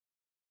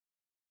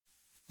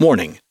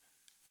Warning.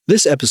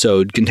 This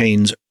episode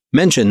contains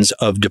mentions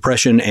of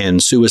depression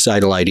and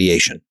suicidal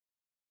ideation.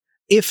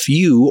 If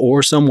you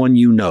or someone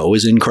you know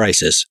is in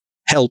crisis,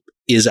 help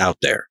is out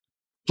there.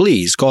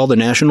 Please call the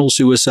National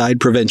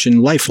Suicide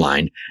Prevention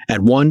Lifeline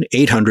at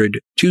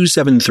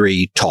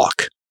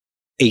 1-800-273-TALK,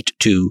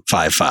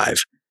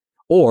 8255,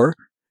 or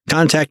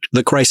contact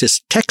the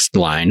Crisis Text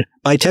Line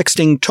by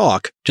texting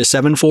TALK to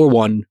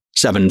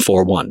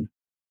 741-741.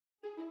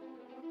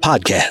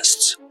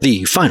 Podcasts,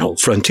 the final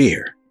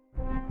frontier.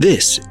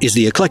 This is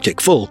the eclectic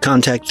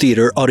full-contact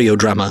theater audio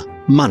drama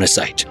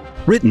Monocyte,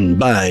 written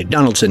by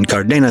Donaldson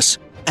Cardenas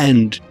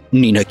and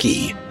Nina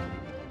Key.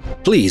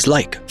 Please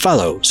like,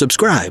 follow,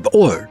 subscribe,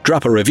 or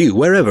drop a review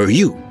wherever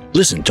you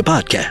listen to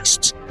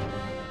podcasts.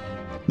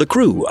 The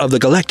crew of the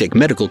galactic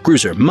medical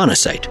cruiser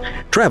Monocyte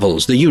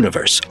travels the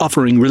universe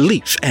offering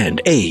relief and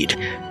aid,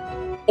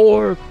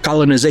 or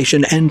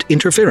colonization and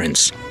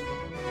interference.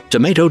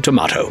 Tomato,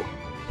 tomato.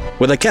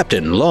 With a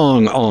captain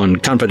long on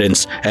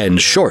confidence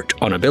and short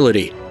on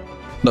ability,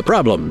 the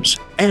problems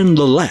and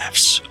the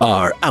laughs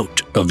are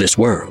out of this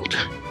world.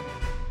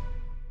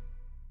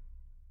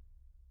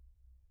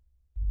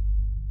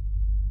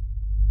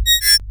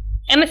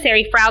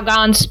 Emissary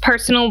Fraugon's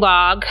personal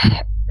log,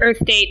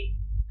 Earth date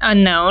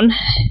unknown.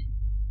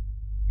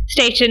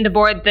 Stationed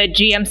aboard the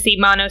GMC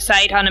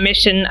Monocyte on a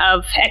mission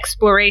of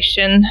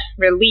exploration,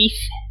 relief,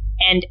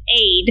 and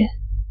aid,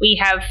 we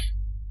have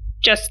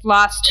just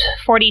lost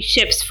 40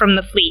 ships from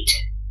the fleet.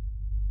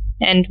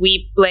 And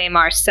we blame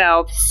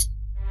ourselves.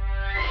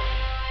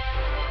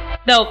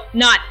 Though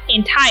not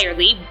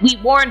entirely, we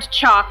warned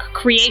Chalk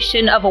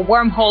creation of a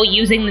wormhole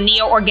using the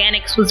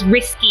neo-organics was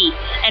risky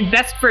and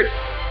best for...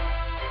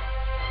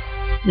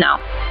 No.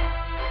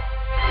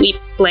 We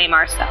blame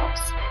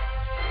ourselves.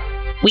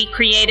 We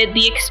created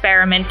the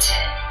experiment.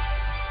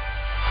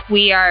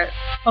 We are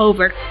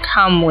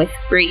overcome with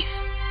grief.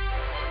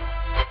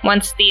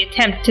 Once the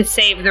attempt to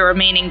save the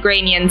remaining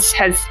Granians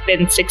has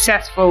been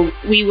successful,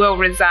 we will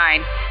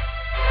resign.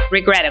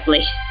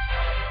 Regrettably.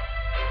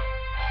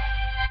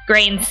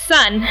 Grain's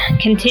sun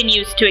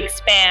continues to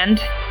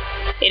expand.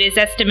 It is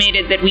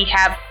estimated that we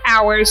have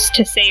hours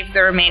to save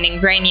the remaining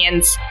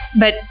Granians,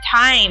 but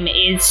time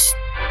is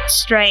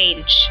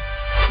strange,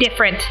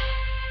 different.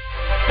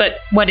 But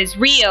what is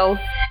real,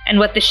 and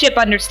what the ship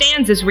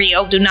understands is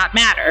real, do not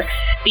matter.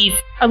 These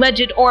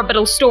alleged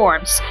orbital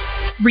storms,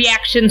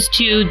 reactions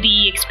to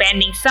the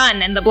expanding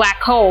sun and the black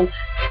hole,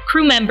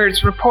 crew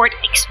members report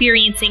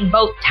experiencing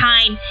both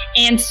time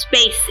and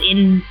space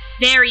in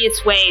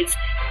various ways.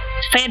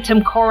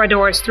 Phantom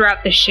corridors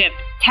throughout the ship,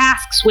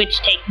 tasks which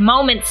take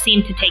moments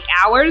seem to take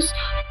hours,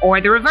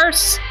 or the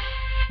reverse.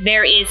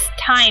 There is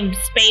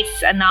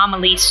time-space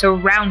anomaly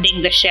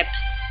surrounding the ship.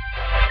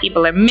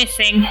 People are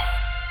missing.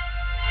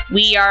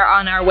 We are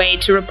on our way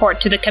to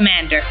report to the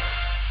commander.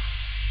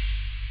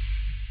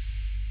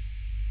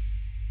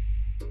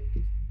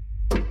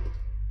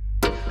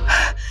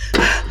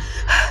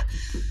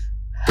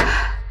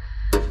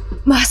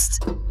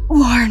 Must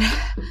warn.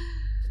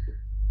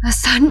 The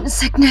sun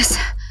sickness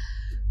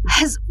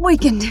has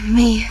wakened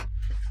me.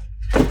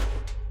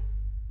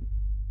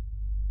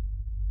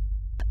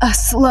 A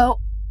slow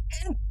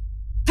and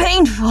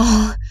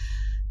painful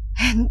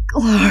and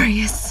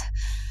glorious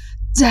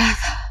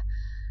death.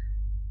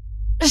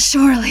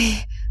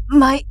 Surely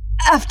my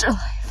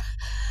afterlife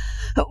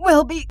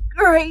will be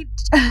great.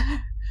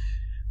 A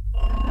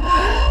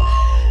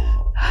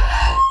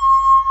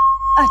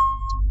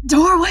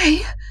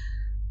doorway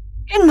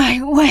in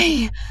my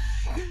way.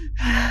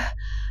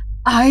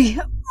 I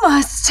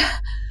must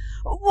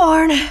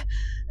warn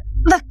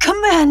the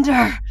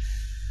commander.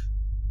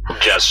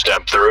 Just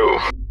step through.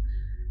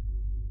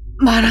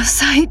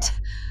 Monocyte.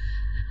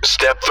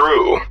 Step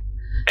through,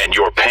 and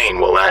your pain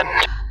will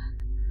end.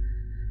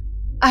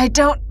 I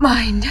don't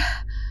mind.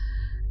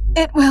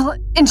 It will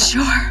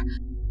ensure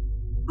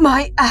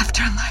my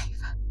afterlife.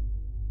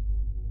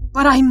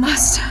 But I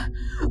must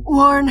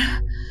warn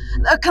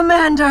the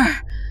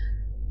commander.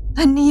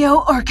 The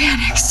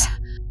neo-organics.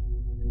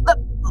 The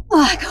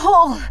black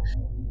hole.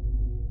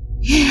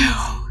 You.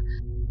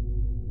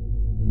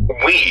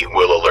 We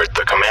will alert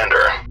the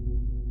commander.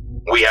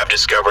 We have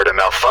discovered a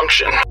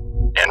malfunction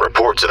and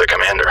report to the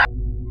commander.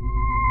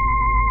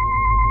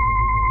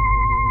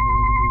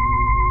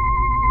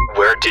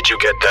 Where did you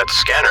get that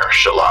scanner,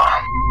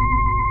 Shala?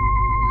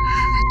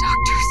 The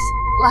doctor's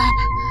lab.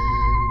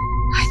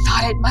 I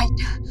thought it might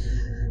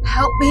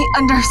help me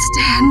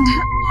understand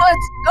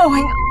what's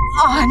going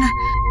on.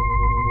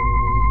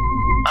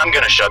 I'm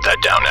gonna shut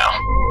that down now.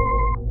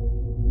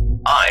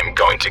 I'm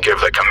going to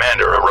give the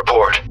commander a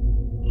report.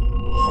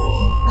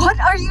 What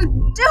are you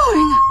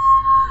doing?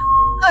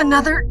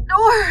 Another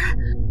door?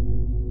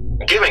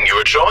 Giving you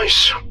a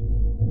choice.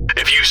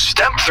 If you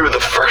step through the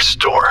first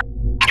door,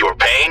 your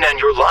pain and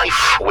your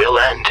life will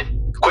end.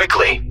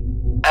 Quickly.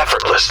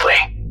 Effortlessly.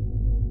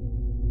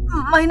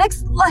 My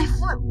next life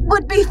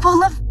would be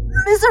full of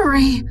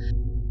misery.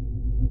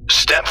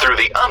 Step through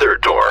the other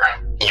door.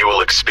 You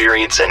will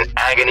experience an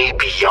agony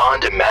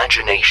beyond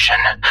imagination,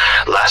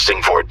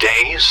 lasting for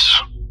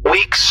days,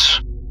 weeks,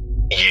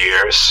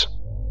 years,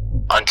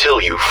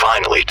 until you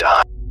finally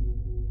die.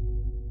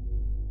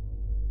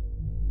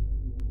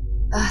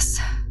 Thus,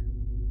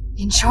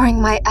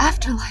 ensuring my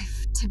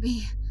afterlife to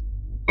be...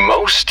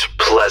 most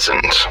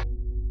pleasant.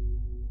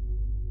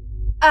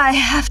 I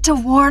have to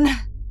warn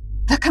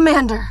the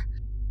commander.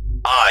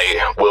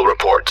 I will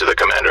report to the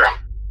commander.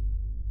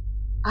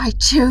 I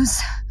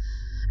choose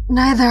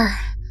neither.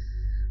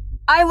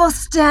 I will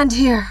stand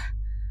here.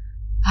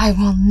 I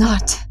will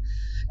not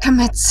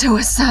commit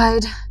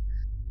suicide.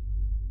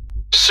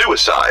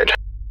 Suicide?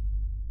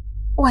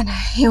 When a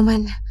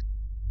human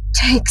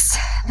takes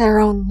their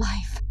own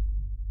life.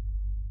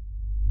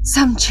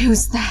 Some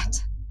choose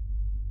that.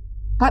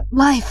 But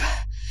life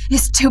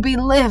is to be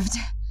lived,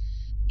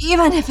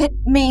 even if it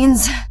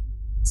means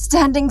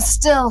standing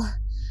still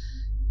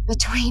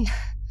between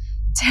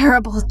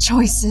terrible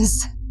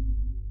choices.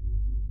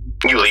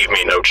 You leave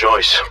me no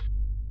choice.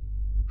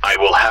 I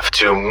will have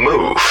to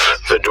move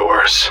the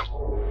doors.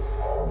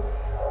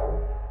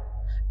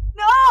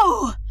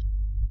 No!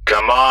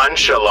 Come on,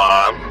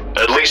 Shala.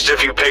 At least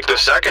if you pick the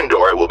second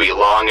door, it will be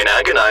long and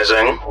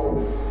agonizing.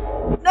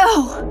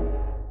 No!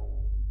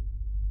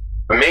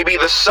 Maybe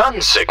the sun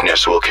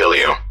sickness will kill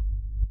you.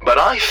 But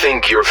I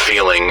think you're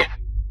feeling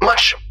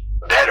much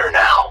better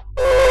now.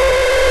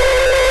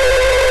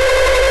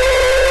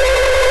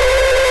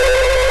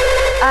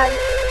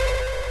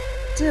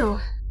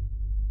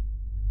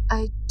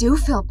 I do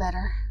feel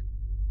better.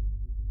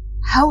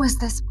 How is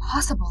this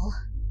possible?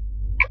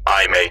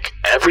 I make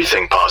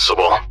everything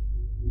possible.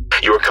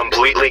 You're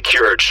completely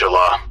cured,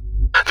 Shala.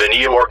 The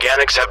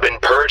neo-organics have been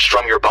purged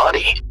from your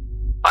body.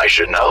 I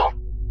should know.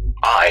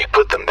 I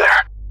put them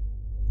there.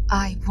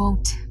 I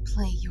won't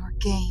play your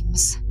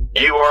games.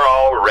 You are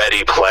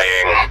already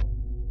playing.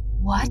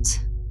 What?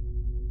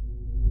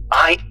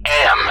 I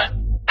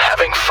am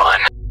having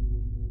fun.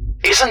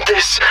 Isn't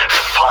this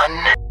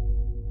fun?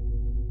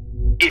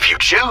 If you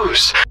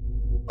choose,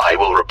 I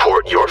will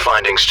report your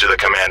findings to the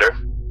commander.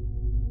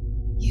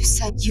 You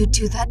said you'd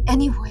do that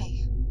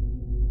anyway.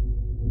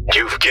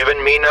 You've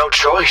given me no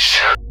choice.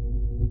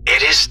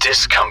 It is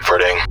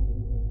discomforting.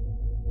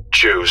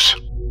 Choose.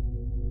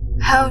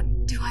 How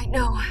do I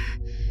know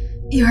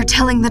you're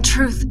telling the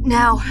truth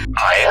now?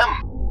 I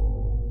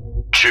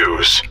am.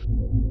 Choose.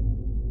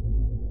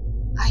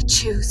 I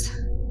choose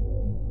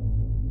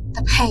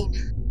the pain.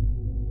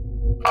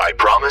 I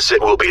promise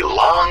it will be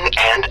long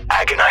and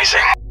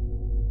agonizing.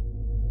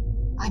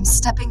 I'm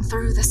stepping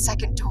through the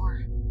second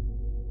door.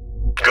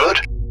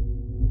 Good.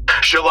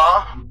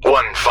 Shala,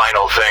 one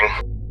final thing.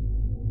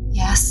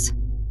 Yes?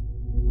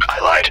 I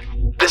lied.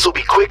 This will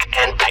be quick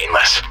and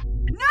painless.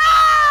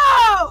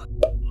 No!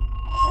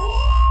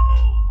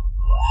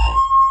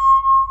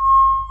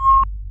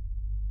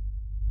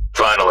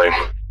 Finally,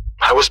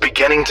 I was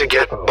beginning to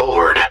get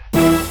bored.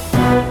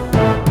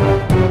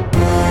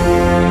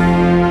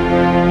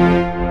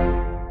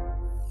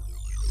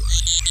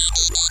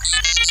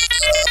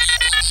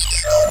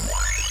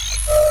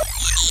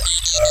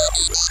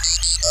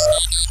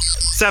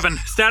 Seven,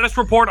 status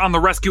report on the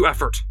rescue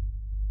effort.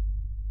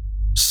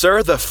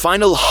 Sir, the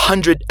final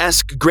 100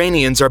 Esk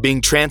Granians are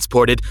being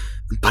transported,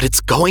 but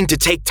it's going to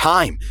take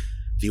time.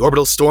 The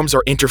orbital storms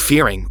are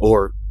interfering,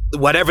 or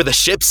whatever the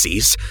ship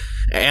sees,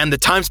 and the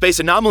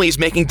time-space anomaly is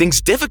making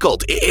things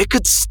difficult. It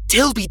could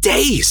still be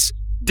days.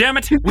 Damn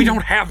it, we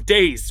don't have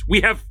days.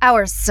 We have...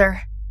 Hours,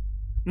 sir.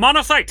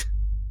 Monocyte!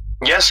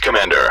 Yes,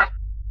 Commander.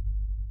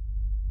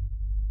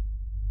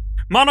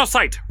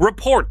 Monocyte,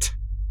 report!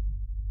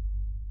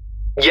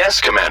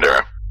 Yes,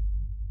 Commander.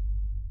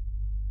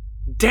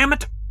 Damn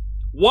it!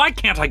 Why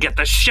can't I get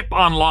the ship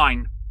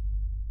online?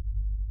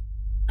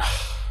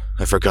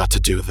 I forgot to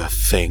do the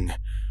thing.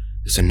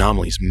 This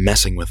anomaly's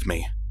messing with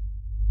me.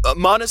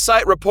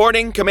 Monocyte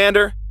reporting,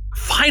 Commander.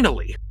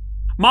 Finally!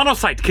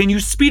 Monocyte, can you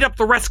speed up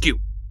the rescue?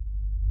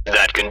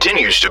 That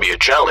continues to be a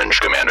challenge,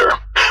 Commander,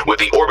 with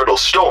the orbital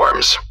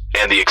storms,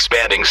 and the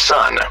expanding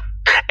sun,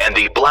 and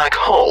the black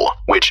hole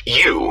which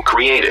you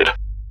created.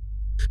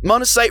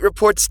 Monocyte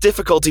reports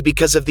difficulty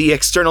because of the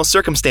external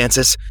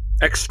circumstances.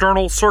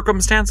 External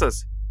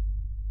circumstances?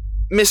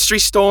 Mystery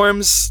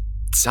storms,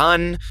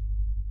 sun,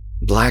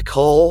 black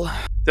hole.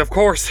 Of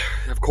course.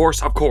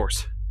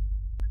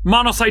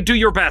 Monocyte, do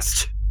your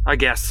best, I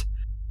guess.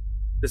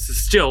 This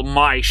is still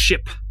my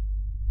ship.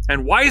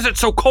 And why is it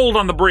so cold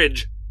on the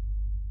bridge?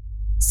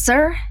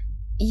 Sir,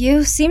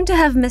 you seem to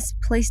have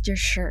misplaced your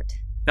shirt.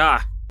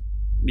 Ah,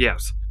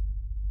 yes.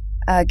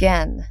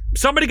 Again.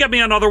 Somebody get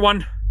me another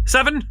one.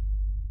 7?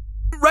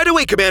 Right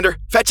away, Commander.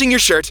 Fetching your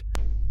shirt.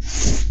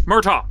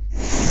 Murtaugh.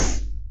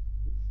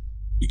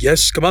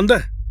 Yes,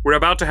 Commander? We're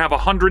about to have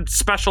 100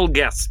 special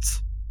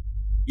guests.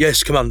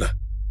 Yes, Commander.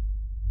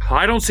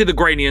 I don't see the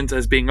Granians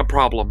as being a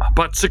problem,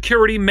 but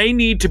security may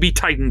need to be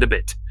tightened a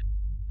bit.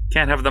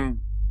 Can't have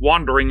them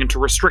wandering into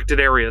restricted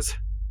areas,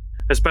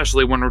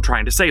 especially when we're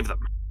trying to save them.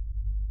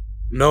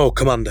 No,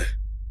 Commander.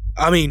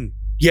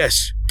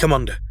 Yes,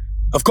 Commander.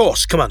 Of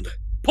course, Commander.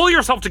 Pull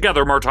yourself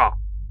together, Murtaugh.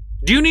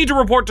 Do you need to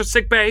report to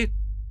sickbay?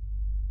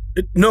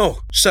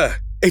 No, sir.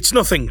 It's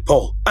nothing,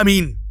 Paul.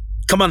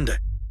 Commander.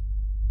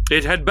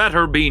 It had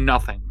better be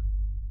nothing.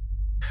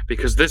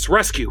 Because this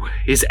rescue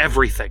is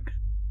everything.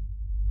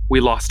 We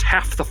lost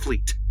half the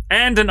fleet,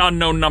 and an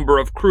unknown number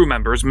of crew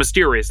members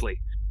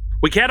mysteriously.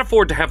 We can't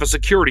afford to have a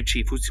security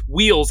chief whose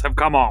wheels have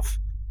come off.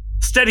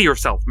 Steady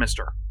yourself,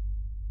 mister.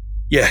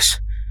 Yes,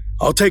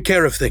 I'll take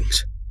care of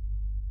things.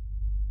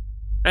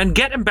 And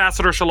get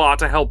Ambassador Shala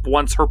to help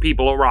once her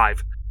people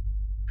arrive.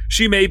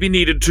 She may be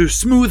needed to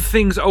smooth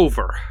things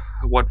over,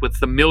 what with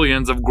the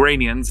millions of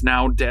Granians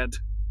now dead.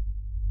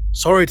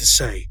 Sorry to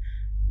say,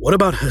 what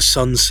about her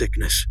son's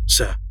sickness,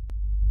 sir?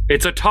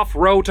 It's a tough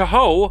row to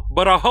hoe,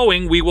 but a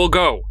hoeing we will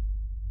go.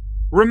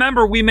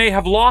 Remember, we may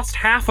have lost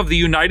half of the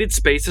United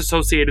Space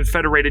Associated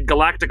Federated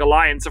Galactic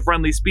Alliance of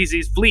Friendly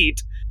Species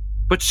fleet,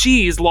 but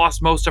she's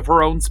lost most of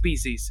her own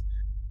species.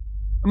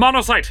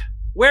 Monocyte,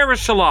 where is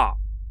Shala?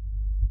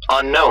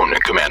 Unknown,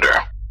 Commander.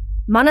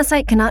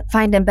 Monocyte cannot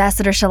find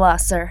Ambassador Shala,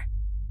 sir.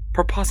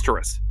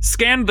 Preposterous.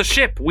 Scan the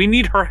ship. We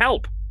need her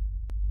help.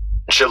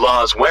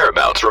 Shala's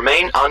whereabouts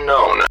remain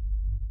unknown.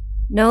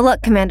 No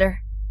luck, Commander.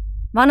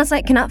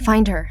 Monocyte cannot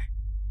find her.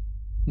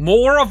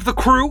 More of the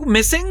crew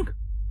missing?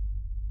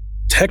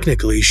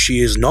 Technically, she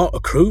is not a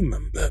crew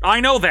member. I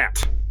know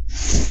that.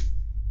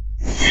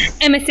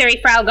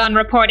 Emissary Fraugon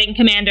reporting,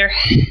 Commander.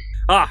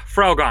 Ah,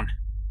 Fraugon.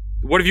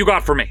 What have you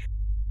got for me?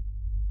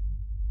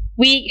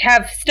 We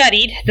have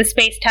studied the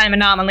space-time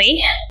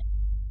anomaly.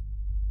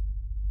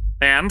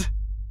 And?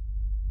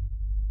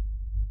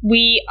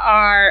 We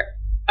are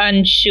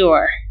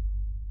unsure.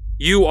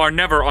 You are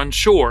never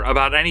unsure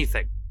about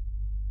anything.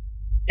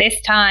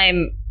 This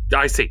time,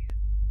 I see.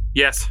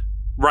 Yes,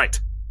 right.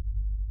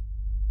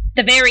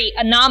 the very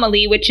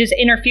anomaly which is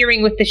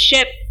interfering with the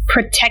ship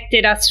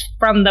protected us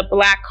from the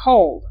black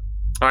hole.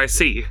 I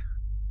see.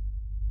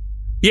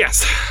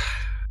 Yes.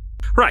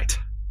 Right.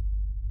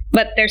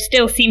 But there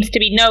still seems to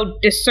be no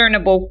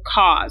discernible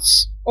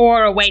cause,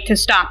 or a way to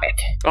stop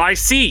it. I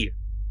see.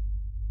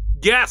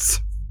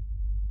 Yes.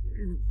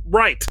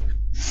 Right.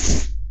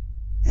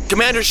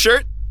 Commander's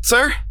shirt,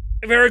 sir?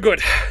 Very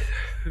good.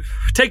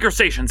 Take your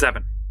station,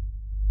 Seven.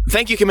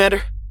 Thank you,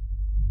 Commander.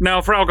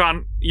 Now,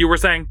 Fraugon, you were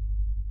saying?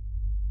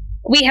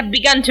 We have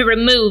begun to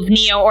remove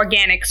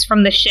neo-organics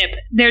from the ship.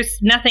 There's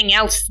nothing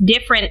else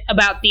different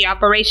about the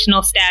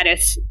operational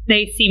status.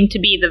 They seem to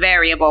be the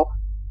variable.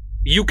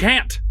 You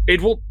can't.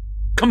 It will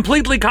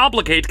completely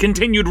complicate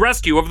continued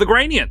rescue of the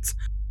Granians.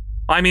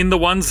 I mean the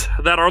ones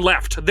that are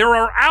left. There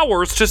are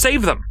hours to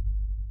save them.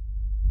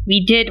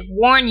 We did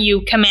warn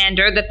you,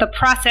 Commander, that the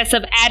process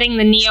of adding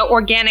the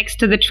neo-organics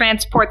to the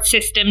transport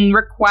system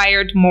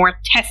required more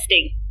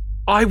testing.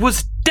 I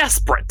was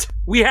desperate.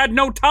 We had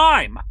no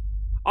time.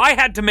 I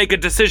had to make a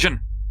decision.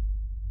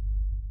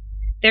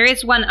 There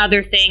is one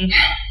other thing.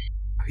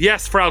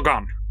 Yes,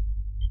 Fraugon.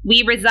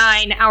 We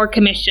resign our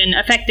commission,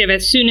 effective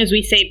as soon as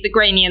we save the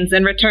Granians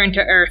and return to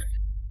Earth.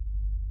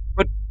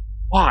 But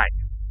why?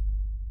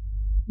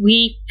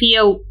 We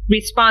feel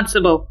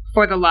responsible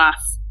for the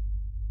loss.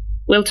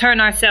 We'll turn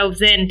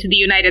ourselves in to the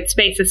United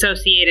Space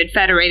Associated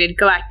Federated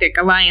Galactic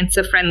Alliance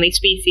of Friendly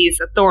Species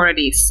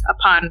authorities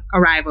upon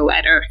arrival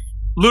at Earth.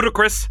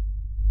 Ludicrous.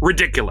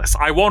 Ridiculous.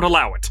 I won't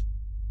allow it.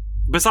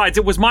 Besides,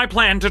 it was my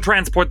plan to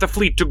transport the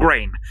fleet to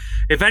Grain.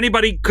 If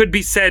anybody could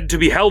be said to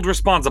be held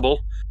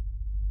responsible...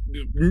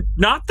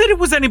 Not that it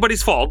was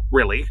anybody's fault,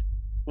 really.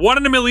 1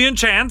 in a million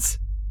chance.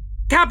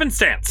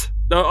 Happenstance.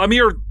 A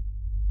mere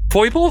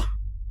foible?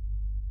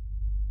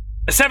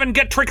 7,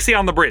 get Trixie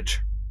on the bridge.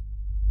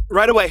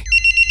 Right away.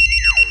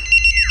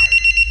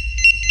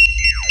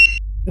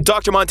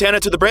 Dr. Montana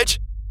to the bridge?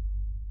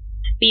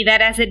 Be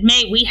that as it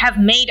may, we have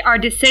made our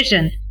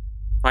decision.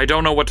 I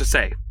don't know what to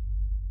say.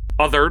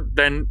 Other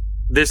than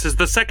this is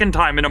the second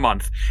time in a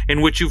month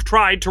in which you've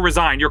tried to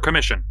resign your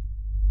commission.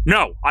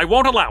 No, I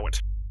won't allow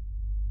it.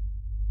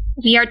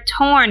 We are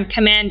torn,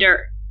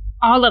 Commander.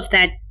 All of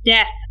that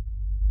death.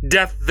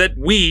 Death that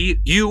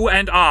we, you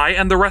and I,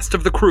 and the rest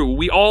of the crew,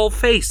 we all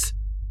face.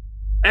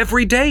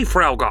 Every day,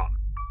 Fraugon.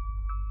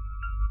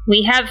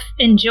 We have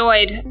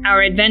enjoyed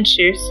our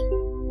adventures.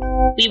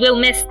 We will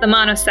miss the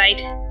Monocyte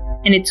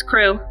and its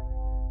crew.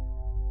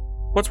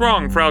 What's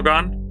wrong,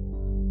 Fraugon?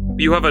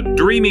 You have a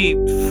dreamy,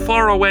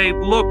 faraway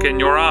look in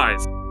your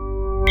eyes.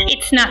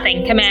 It's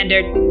nothing,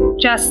 Commander.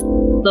 Just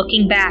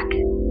looking back.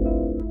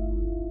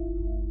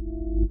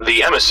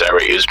 The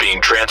emissary is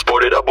being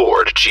transported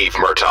aboard, Chief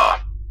Murtaugh.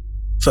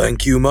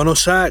 Thank you,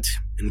 Monocyte.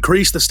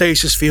 Increase the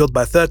stasis field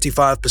by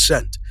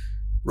 35%.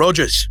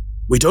 Rogers,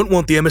 we don't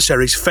want the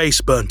emissary's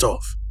face burnt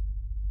off.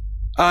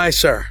 Aye,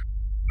 sir.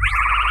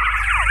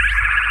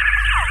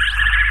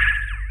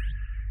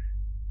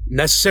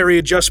 Necessary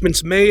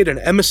adjustments made and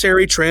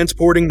emissary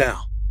transporting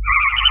now.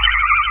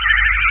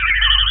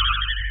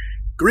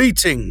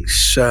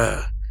 Greetings,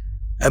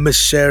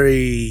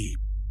 emissary...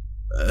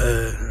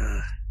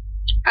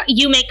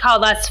 You may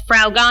call us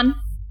Fraugon.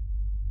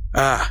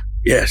 Ah,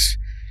 yes.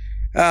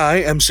 I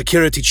am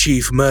Security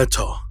Chief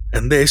Murtaugh,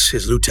 and this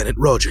is Lieutenant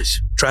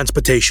Rogers,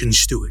 Transportation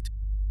Steward.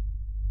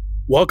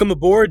 Welcome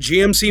aboard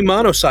GMC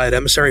Monocyte,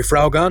 Emissary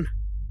Fraugon.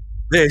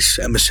 This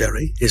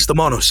emissary is the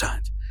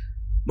Monocyte.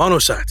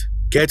 Monocyte,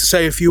 care to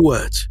say a few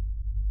words?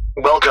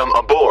 Welcome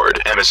aboard,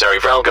 Emissary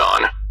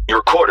Fralgon.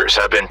 Your quarters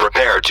have been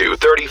prepared to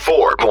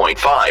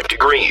 34.5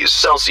 degrees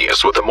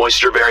Celsius with a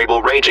moisture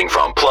variable ranging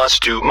from plus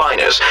to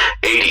minus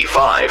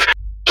 85.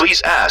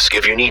 Please ask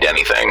if you need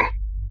anything.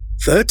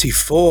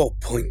 34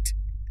 point...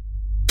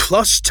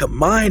 plus to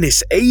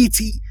minus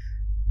 80?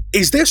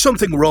 Is there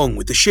something wrong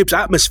with the ship's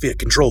atmosphere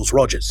controls,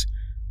 Rogers?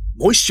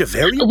 Moisture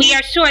variable? We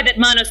are sure that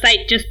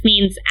monocyte just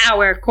means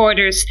our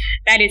quarters.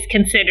 That is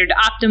considered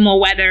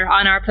optimal weather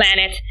on our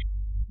planet.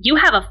 You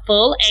have a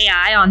full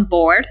AI on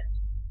board?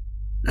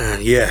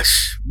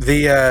 Yes,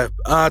 the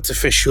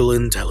artificial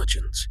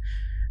intelligence.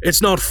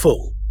 It's not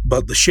full,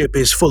 but the ship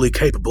is fully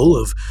capable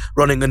of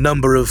running a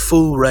number of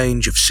full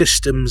range of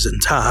systems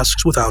and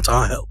tasks without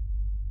our help.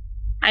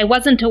 I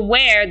wasn't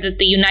aware that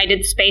the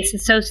United Space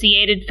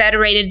Associated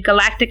Federated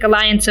Galactic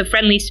Alliance of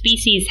Friendly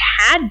Species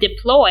had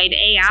deployed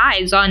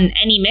AIs on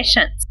any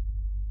missions.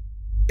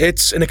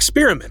 It's an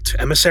experiment,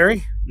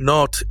 Emissary,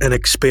 not an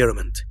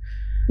experiment.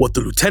 What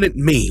the Lieutenant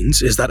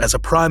means is that as a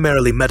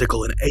primarily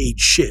medical and aid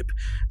ship,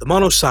 the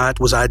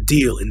Monocyte was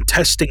ideal in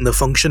testing the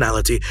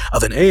functionality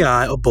of an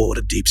AI aboard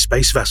a deep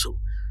space vessel.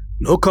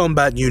 No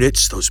combat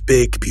units, those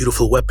big,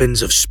 beautiful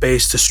weapons of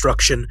space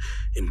destruction,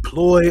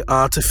 employ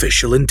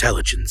artificial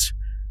intelligence.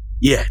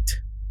 Yet.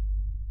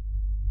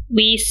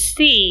 We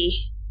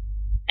see.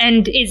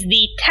 And is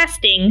the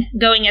testing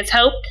going as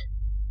hoped?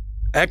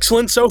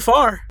 Excellent so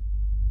far.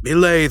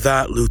 Belay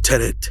that,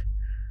 Lieutenant.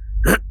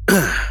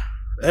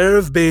 There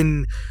have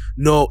been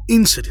no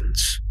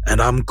incidents, and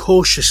I'm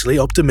cautiously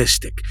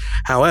optimistic.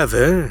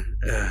 However,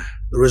 the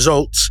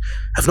results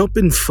have not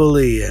been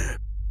fully...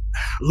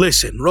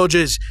 Listen,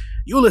 Rogers,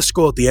 you'll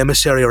escort the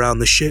emissary around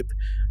the ship.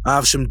 I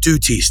have some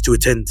duties to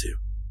attend to.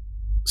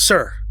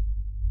 Sir,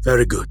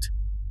 very good.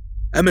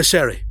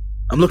 Emissary,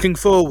 I'm looking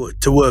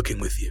forward to working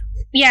with you.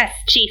 Yes,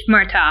 Chief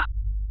Murtaugh.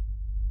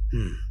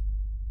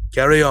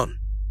 Carry on.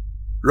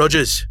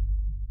 Rogers.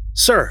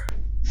 Sir.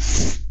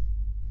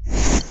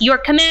 Your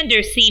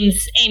commander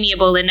seems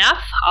amiable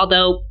enough,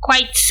 although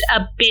quite a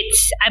bit,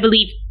 I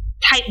believe,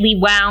 tightly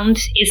wound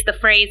is the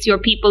phrase your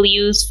people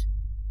use.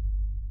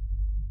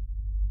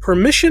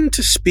 Permission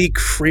to speak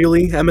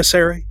freely,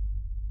 Emissary?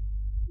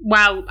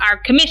 While our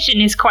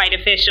commission is quite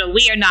official,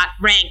 we are not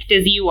ranked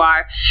as you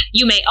are.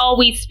 You may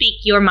always speak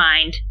your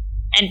mind.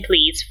 And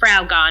please,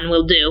 Fralgon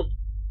will do.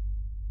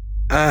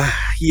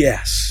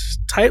 Yes.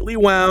 Tightly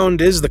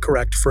wound is the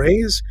correct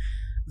phrase,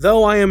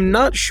 though I am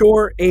not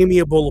sure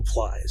amiable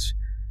applies.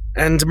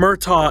 And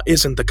Murtaugh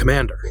isn't the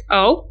commander.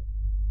 Oh?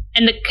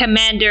 And the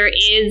commander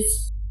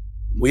is?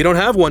 We don't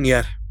have one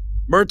yet.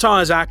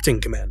 Murtaugh is acting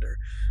commander,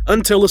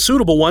 until a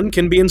suitable one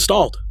can be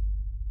installed.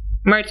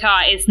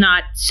 Murtaugh is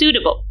not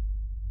suitable.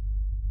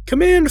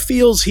 Command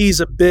feels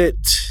he's a bit...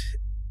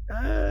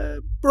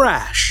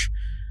 brash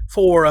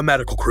for a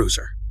medical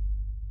cruiser.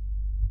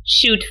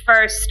 Shoot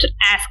first,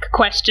 ask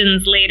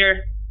questions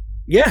later.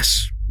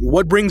 Yes.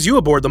 What brings you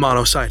aboard the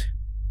Monocyte?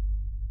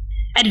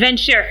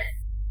 Adventure.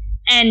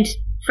 And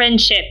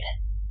friendship.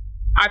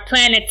 Our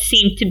planets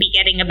seem to be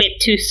getting a bit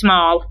too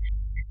small.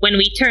 When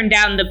we turned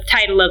down the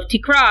title of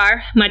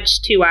Tikrar,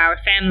 much to our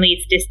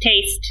family's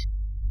distaste,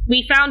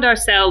 we found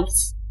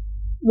ourselves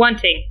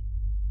wanting.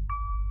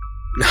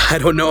 I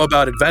don't know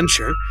about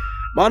adventure.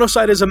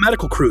 Monocyte is a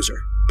medical cruiser,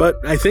 but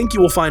I think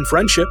you will find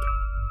friendship.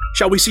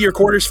 Shall we see your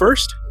quarters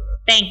first?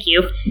 Thank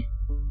you.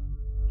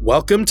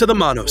 Welcome to the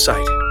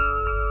Monocyte.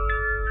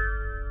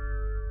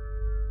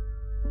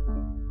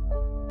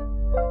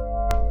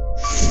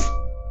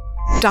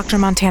 Dr.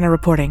 Montana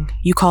reporting.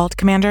 You called,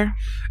 Commander?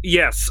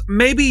 Yes,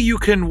 maybe you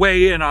can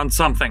weigh in on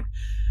something.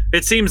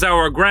 It seems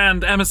our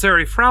Grand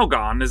Emissary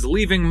Fralgon is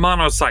leaving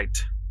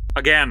Monocyte.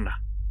 Again.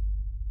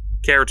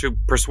 Care to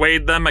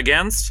persuade them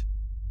against?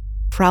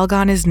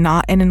 Fralgon is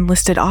not an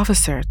enlisted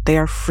officer. They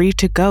are free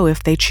to go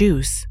if they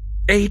choose.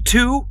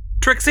 A2,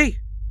 Trixie?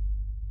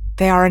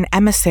 They are an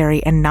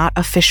emissary and not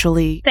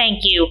officially... Thank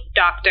you,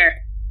 Doctor.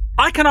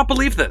 I cannot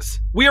believe this.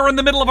 We are in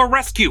the middle of a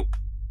rescue.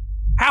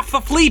 Half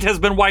the fleet has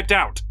been wiped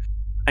out.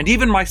 And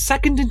even my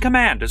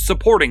second-in-command is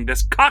supporting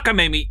this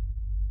cockamamie...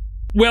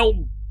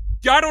 Well,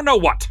 I don't know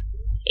what.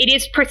 It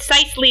is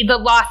precisely the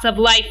loss of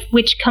life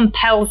which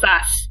compels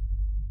us.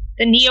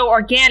 The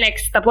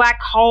neo-organics, the black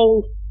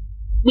hole...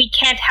 We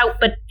can't help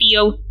but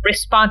feel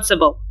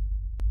responsible.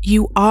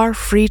 You are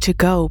free to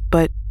go,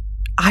 but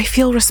I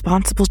feel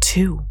responsible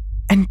too.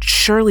 And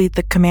surely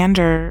the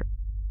commander...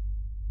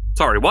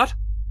 Sorry, what?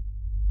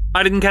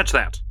 I didn't catch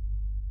that.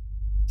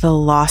 The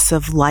loss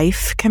of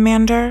life,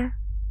 Commander?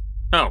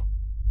 Oh,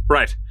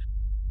 right.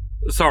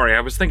 Sorry,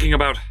 I was thinking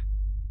about...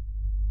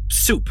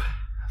 soup.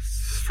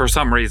 For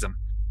some reason.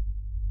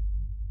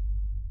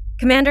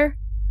 Commander,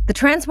 the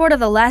transport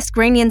of the last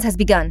Granians has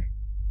begun.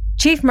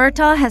 Chief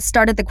Murtaugh has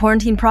started the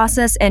quarantine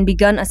process and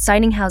begun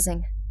assigning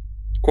housing.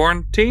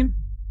 Quarantine?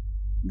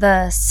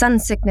 The sun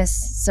sickness,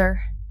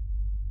 sir.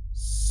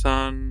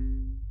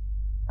 Sun...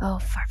 Oh,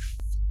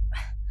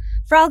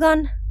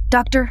 Fralgon,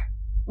 Doctor,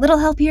 little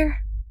help here?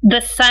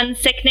 The sun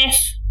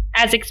sickness,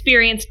 as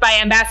experienced by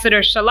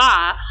Ambassador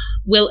Shala,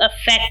 will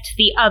affect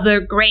the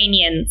other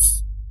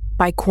Granians.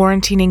 By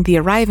quarantining the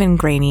arriving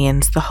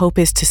Granians, the hope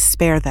is to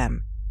spare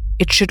them.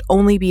 It should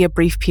only be a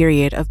brief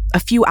period of a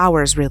few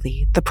hours,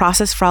 really. The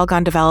process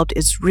Fralgon developed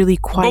is really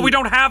quite... But we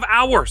don't have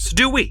hours,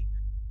 do we?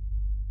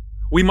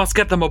 We must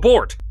get them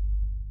aboard.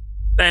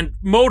 And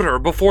motor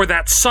before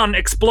that sun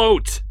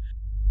explodes.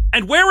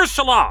 And where is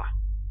Shala?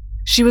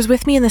 She was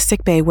with me in the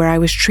sickbay where I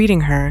was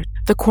treating her.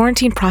 The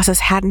quarantine process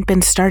hadn't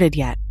been started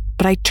yet,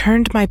 but I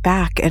turned my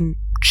back and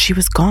she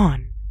was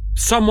gone.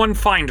 Someone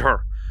find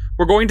her.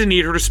 We're going to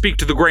need her to speak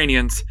to the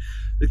Granians.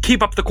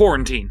 Keep up the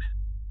quarantine.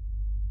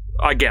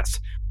 I guess.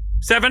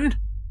 Seven,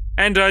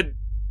 and,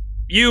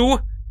 you,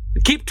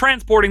 keep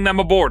transporting them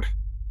aboard.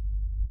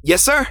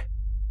 Yes, sir?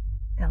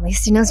 At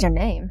least he knows your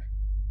name.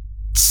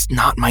 It's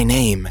not my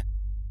name.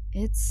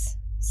 It's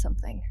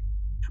something.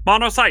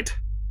 Monocyte,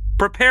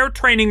 prepare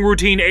training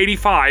routine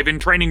 85 in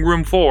training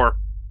room 4.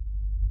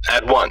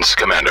 At once,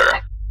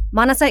 Commander.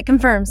 Monocyte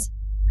confirms.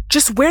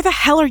 Just where the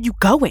hell are you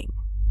going?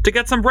 To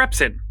get some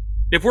reps in.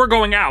 If we're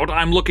going out,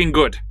 I'm looking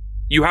good.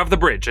 You have the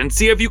bridge, and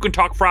see if you can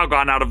talk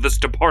Fralgon out of this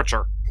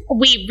departure.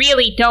 We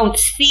really don't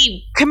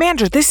see...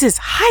 Commander, this is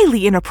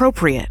highly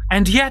inappropriate.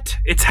 And yet,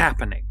 it's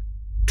happening.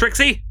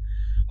 Trixie,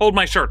 hold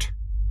my shirt.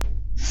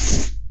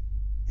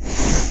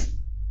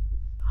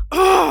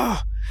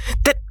 Ugh!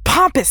 That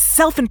pompous,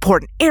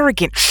 self-important,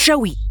 arrogant,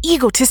 showy,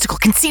 egotistical,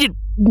 conceited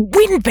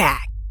windbag!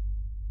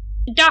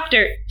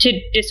 Doctor,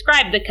 to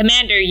describe the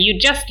commander, you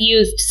just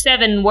used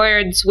 7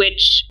 words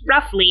which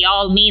roughly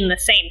all mean the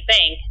same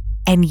thing.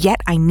 And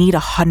yet I need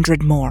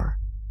 100 more.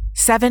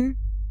 7,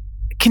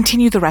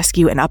 continue the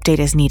rescue and update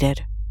as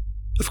needed.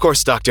 Of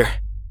course, Doctor.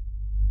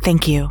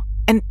 Thank you.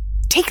 And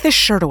take this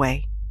shirt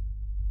away.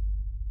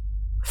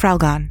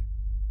 Fralgon,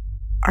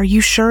 are you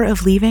sure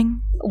of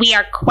leaving? We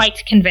are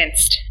quite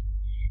convinced.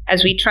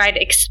 As we tried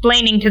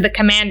explaining to the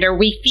commander,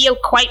 we feel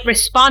quite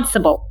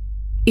responsible.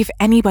 If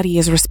anybody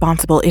is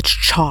responsible, it's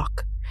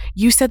Chalk.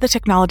 You said the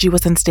technology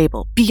was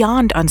unstable,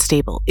 beyond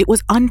unstable. It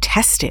was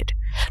untested.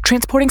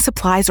 Transporting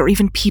supplies or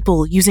even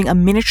people using a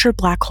miniature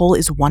black hole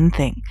is one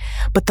thing.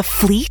 But the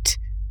fleet?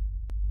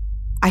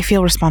 I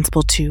feel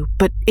responsible too,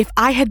 but if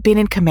I had been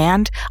in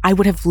command, I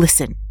would have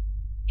listened.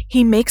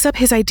 He makes up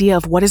his idea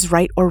of what is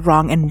right or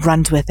wrong and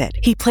runs with it.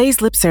 He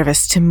plays lip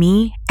service to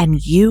me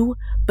and you,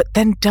 but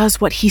then does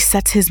what he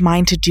sets his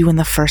mind to do in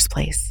the first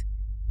place.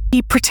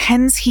 He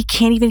pretends he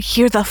can't even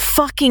hear the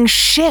fucking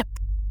ship.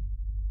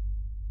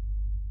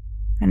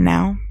 And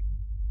now,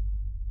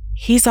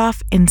 he's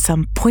off in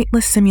some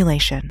pointless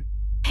simulation.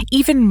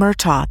 Even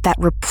Murtaugh, that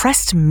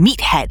repressed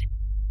meathead,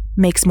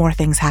 makes more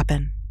things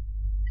happen.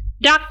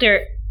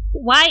 Doctor,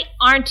 why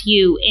aren't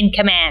you in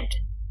command?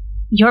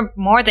 You're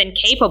more than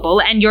capable,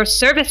 and your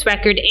service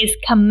record is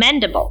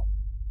commendable.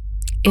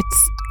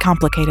 It's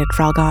complicated,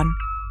 Fralgon.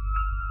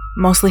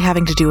 Mostly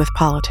having to do with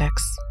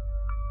politics.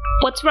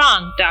 What's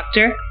wrong,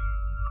 Doctor?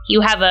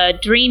 You have a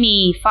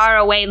dreamy,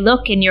 faraway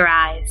look in your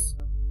eyes.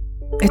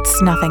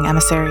 It's nothing,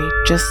 Emissary.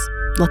 Just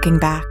looking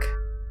back.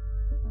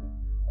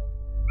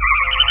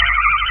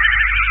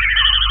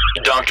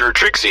 Dr.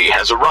 Trixie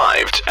has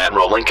arrived,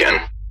 Admiral Lincoln.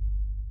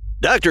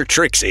 Dr.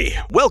 Trixie,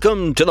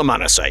 welcome to the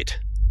Monocyte.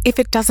 If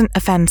it doesn't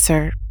offend,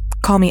 sir,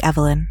 call me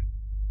Evelyn.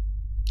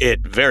 It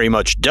very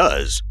much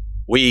does.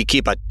 We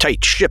keep a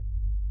tight ship.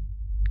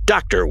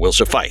 Doctor will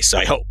suffice,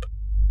 I hope.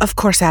 Of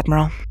course,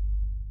 Admiral.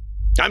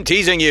 I'm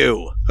teasing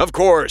you. Of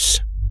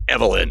course,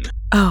 Evelyn.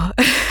 Oh,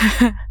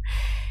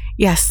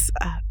 yes,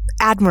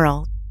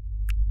 Admiral.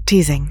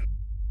 Teasing.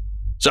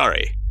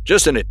 Sorry,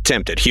 just an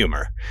attempt at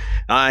humor.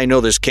 I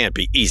know this can't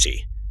be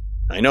easy.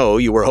 I know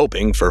you were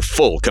hoping for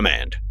full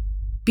command.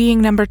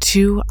 Being number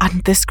 2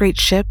 on this great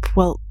ship,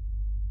 well,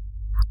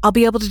 I'll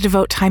be able to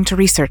devote time to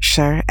research,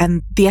 sir,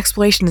 and the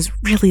exploration is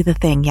really the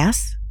thing,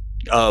 yes?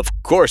 Of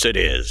course it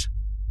is.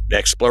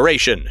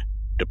 Exploration,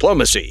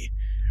 diplomacy,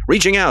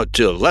 reaching out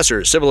to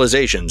lesser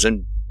civilizations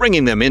and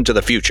bringing them into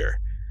the future,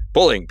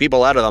 pulling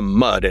people out of the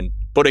mud and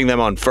putting them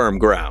on firm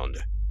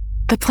ground.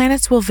 The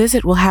planets we'll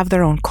visit will have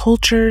their own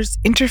cultures.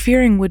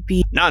 Interfering would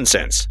be...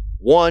 Nonsense.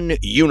 One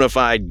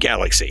unified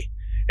galaxy.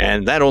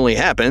 And that only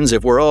happens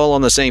if we're all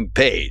on the same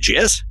page,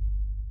 yes?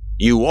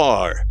 You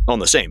are on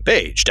the same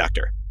page,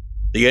 Doctor.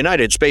 The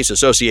United Space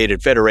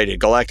Associated Federated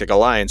Galactic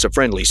Alliance of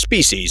Friendly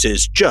Species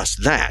is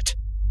just that.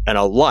 An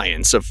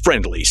alliance of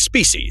friendly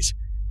species.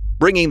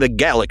 Bringing the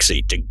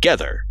galaxy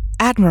together.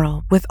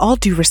 Admiral, with all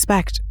due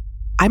respect,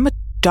 I'm a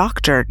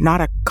doctor,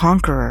 not a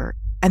conqueror,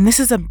 and this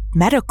is a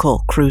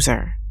medical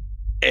cruiser.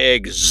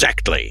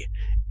 Exactly.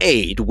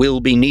 Aid will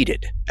be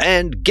needed,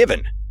 and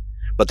given.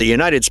 But the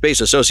United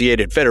Space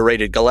Associated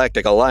Federated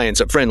Galactic Alliance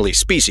of Friendly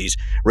Species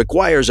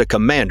requires a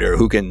commander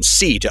who can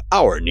see to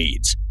our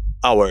needs.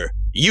 Our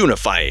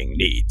unifying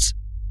needs.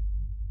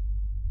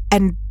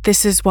 And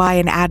this is why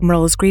an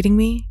admiral is greeting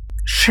me?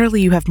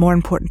 Surely you have more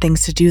important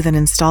things to do than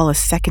install a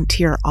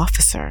second-tier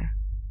officer.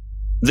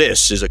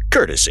 This is a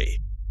courtesy.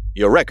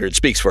 Your record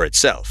speaks for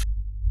itself.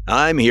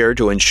 I'm here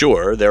to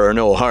ensure there are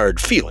no hard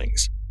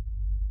feelings.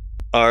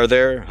 Are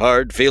there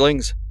hard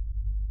feelings?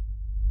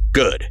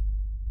 Good.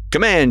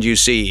 Command, you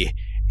see,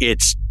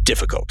 it's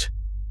difficult.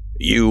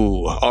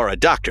 You are a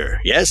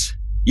doctor, yes?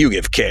 You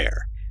give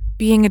care.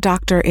 Being a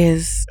doctor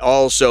is...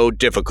 Also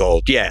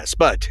difficult, yes,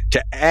 but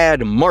to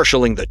add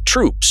marshaling the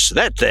troops,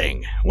 that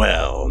thing,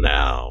 well,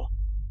 now...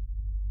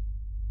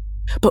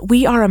 But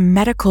we are a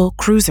medical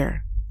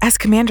cruiser. As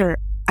commander,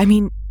 I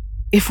mean,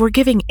 if we're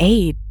giving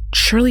aid,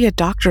 surely a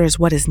doctor is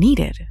what is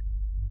needed.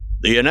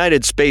 The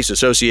United Space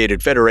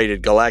Associated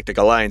Federated Galactic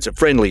Alliance of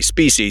Friendly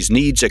Species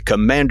needs a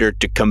commander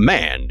to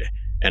command,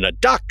 and a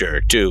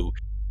doctor to...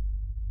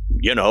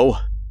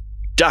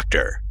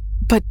 doctor.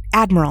 But,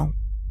 Admiral,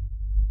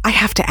 I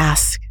have to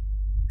ask,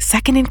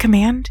 second in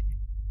command?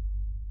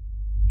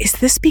 Is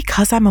this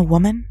because I'm a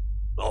woman?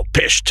 Oh,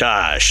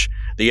 pish-tosh.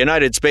 The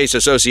United Space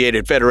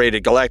Associated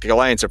Federated Galactic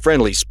Alliance of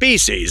Friendly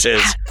Species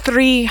is...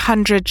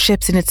 300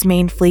 ships in its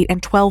main fleet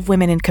and 12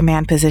 women in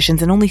command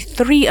positions, and only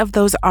 3 of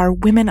those are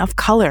women of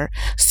color.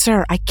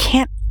 Sir, I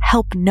can't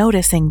help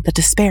noticing the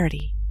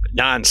disparity.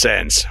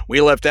 Nonsense.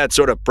 We left that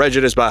sort of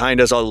prejudice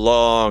behind us a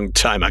long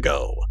time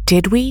ago.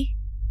 Did we?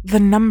 The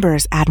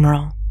numbers,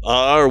 Admiral.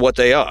 Are what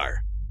they are.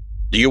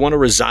 Do you want to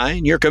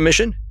resign your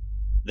commission?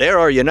 There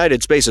are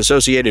United Space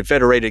Associated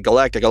Federated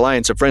Galactic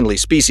Alliance of Friendly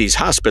Species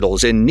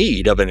hospitals in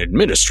need of an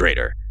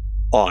administrator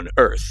on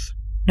Earth.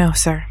 No,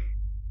 sir.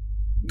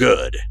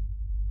 Good.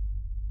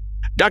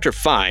 Dr.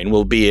 Fine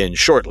will be in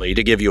shortly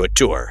to give you a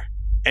tour.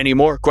 Any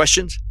more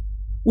questions?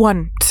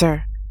 One,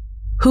 sir.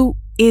 Who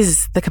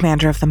is the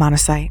commander of the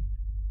Monocyte?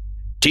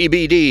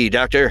 TBD,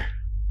 Doctor.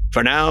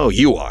 For now,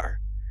 you are.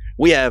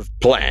 We have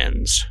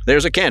plans.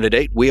 There's a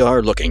candidate we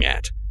are looking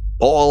at.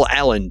 Paul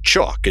Allen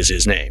Chalk is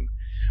his name.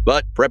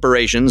 But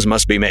preparations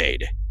must be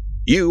made.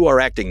 You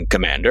are acting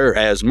commander,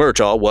 as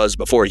Murtaugh was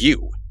before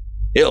you.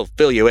 He'll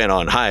fill you in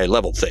on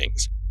high-level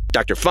things.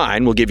 Dr.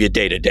 Fine will give you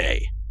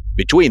day-to-day.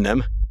 Between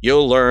them,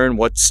 you'll learn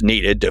what's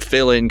needed to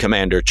fill in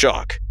Commander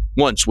Chalk,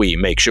 once we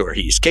make sure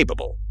he's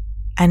capable.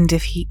 And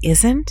if he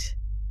isn't?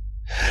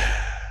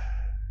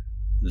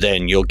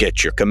 Then you'll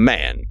get your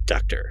command,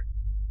 Doctor.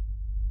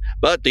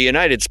 But the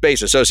United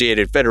Space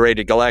Associated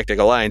Federated Galactic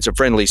Alliance of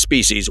Friendly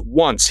Species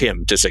wants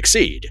him to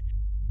succeed.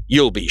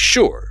 You'll be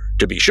sure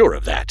to be sure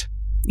of that.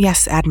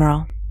 Yes,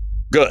 Admiral.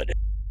 Good.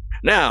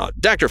 Now,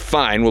 Dr.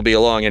 Fine will be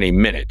along any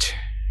minute.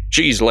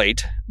 She's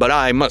late, but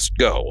I must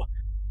go.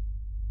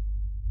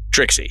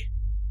 Trixie,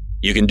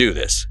 you can do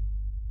this.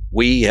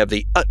 We have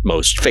the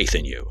utmost faith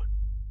in you.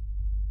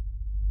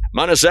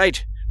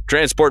 Monocyte,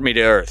 transport me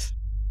to Earth.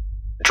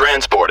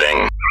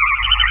 Transporting.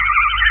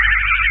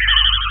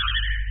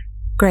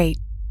 Great.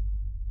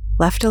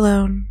 Left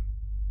alone.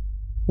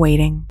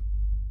 Waiting.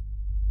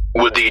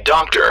 Would the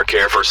doctor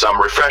care for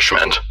some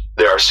refreshment?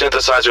 There are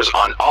synthesizers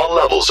on all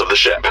levels of the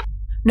ship.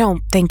 No,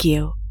 thank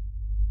you.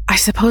 I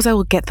suppose I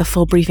will get the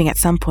full briefing at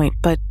some point,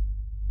 but...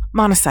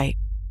 Monocyte,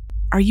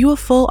 are you a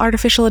full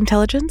artificial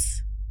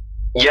intelligence?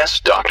 Yes,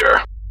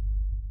 Doctor.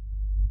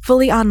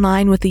 Fully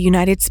online with the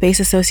United Space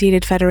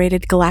Associated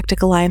Federated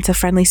Galactic Alliance of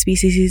Friendly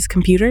Species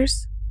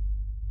computers?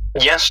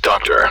 Yes,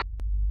 Doctor.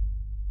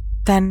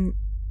 Then,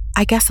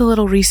 I guess a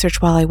little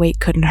research while I wait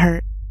couldn't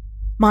hurt.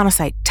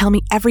 Monocyte, tell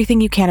me everything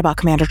you can about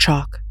Commander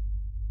Chalk.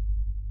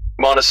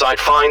 Monocyte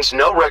finds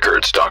no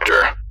records,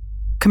 Doctor.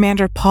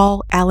 Commander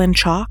Paul Allen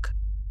Chalk?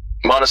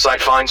 Monocyte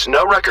finds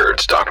no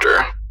records,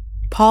 Doctor.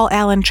 Paul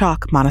Allen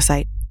Chalk,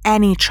 Monocyte.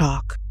 Any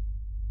Chalk.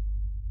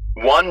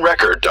 One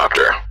record,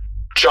 Doctor.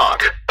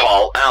 Chalk,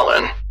 Paul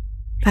Allen.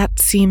 That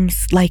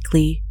seems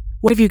likely.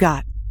 What have you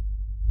got?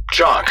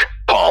 Chalk,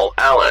 Paul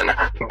Allen,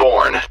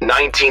 born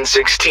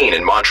 1916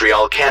 in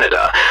Montreal,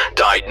 Canada,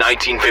 died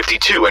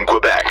 1952 in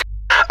Quebec.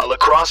 A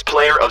lacrosse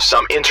player of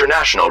some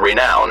international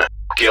renown,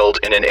 killed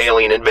in an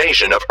alien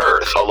invasion of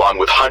Earth along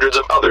with hundreds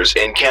of others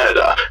in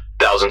Canada,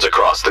 thousands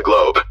across the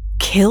globe.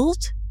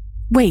 Killed?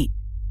 Wait,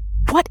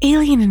 what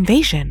alien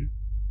invasion?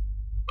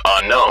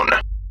 Unknown.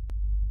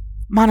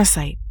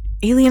 Monocyte,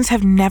 aliens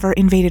have never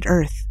invaded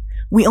Earth.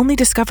 We only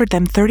discovered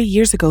them 30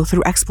 years ago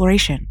through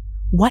exploration.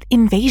 What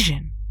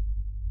invasion?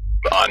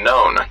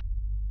 Unknown.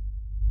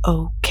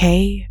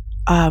 Okay,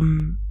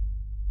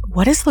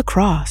 what is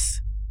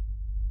lacrosse?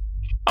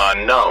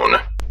 Unknown.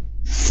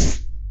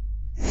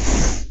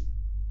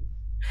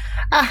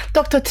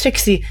 Dr.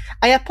 Trixie,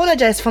 I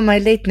apologize for my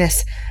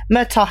lateness.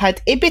 Murtaugh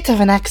had a bit of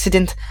an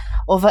accident,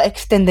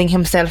 overextending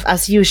himself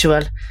as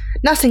usual.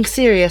 Nothing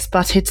serious,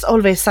 but it's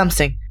always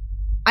something.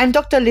 I'm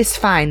Dr. Liz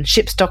Fine,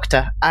 ship's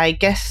doctor. I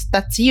guess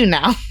that's you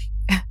now.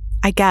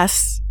 I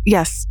guess.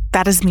 Yes,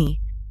 that is me.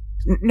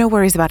 No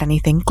worries about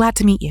anything. Glad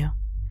to meet you.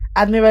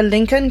 Admiral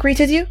Lincoln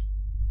greeted you?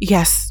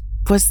 Yes.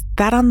 Was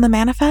that on the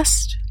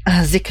manifest?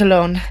 The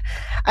cologne.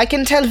 I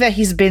can tell where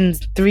he's been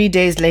 3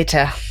 days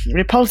later.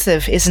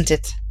 Repulsive, isn't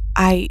it?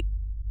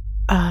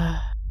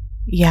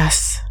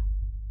 Yes.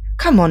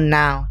 Come on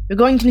now. You're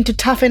going to need to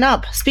toughen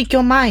up. Speak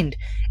your mind.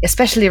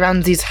 Especially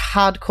around these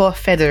hardcore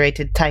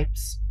federated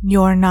types.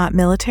 You're not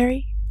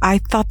military? I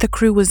thought the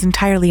crew was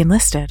entirely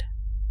enlisted.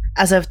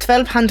 As of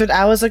 1200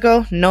 hours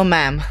ago, no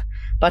ma'am.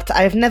 But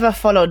I've never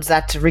followed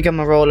that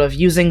rigmarole of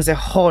using the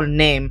whole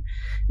name.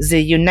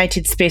 The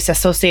United Space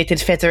Associated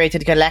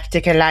Federated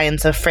Galactic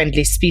Alliance of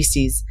Friendly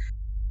Species.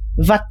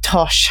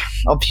 Vatosh,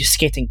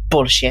 obfuscating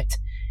bullshit.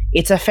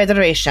 It's a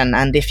federation,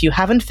 and if you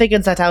haven't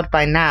figured that out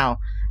by now,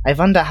 I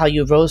wonder how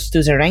you rose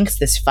through the ranks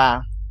this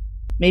far.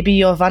 Maybe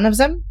you're one of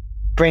them?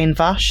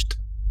 Brainwashed?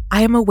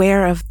 I am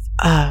aware of,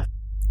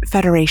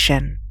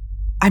 Federation.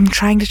 I'm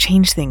trying to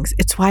change things.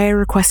 It's why I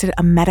requested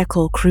a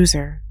medical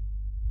cruiser.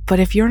 But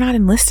if you're not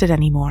enlisted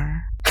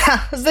anymore...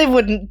 Ha! They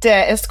wouldn't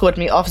dare escort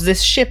me off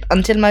this ship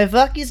until my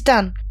work is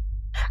done.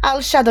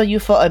 I'll shadow you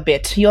for a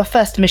bit, your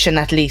first mission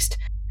at least.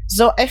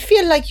 So I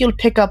feel like you'll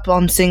pick up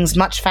on things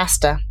much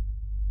faster.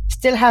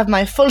 Still have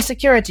my full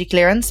security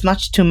clearance,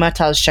 much to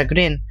Murtaugh's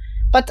chagrin.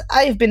 But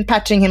I've been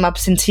patching him up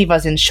since he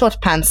was in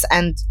short pants,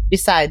 and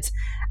besides,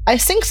 I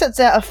think that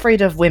they're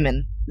afraid of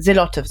women. The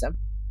lot of them.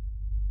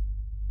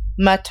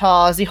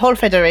 Murtaugh, the whole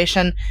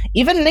Federation,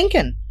 even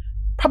Lincoln,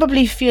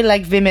 probably feel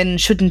like women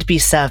shouldn't be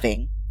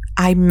serving.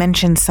 I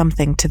mentioned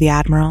something to the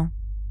Admiral.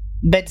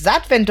 Bet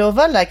that went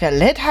over like a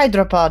lead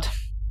hydropod.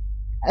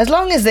 As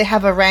long as they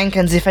have a rank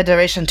and the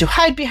Federation to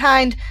hide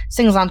behind,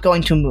 things aren't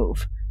going to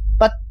move.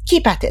 But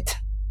keep at it.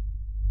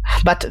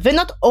 But we're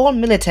not all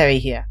military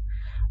here.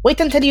 Wait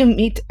until you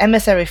meet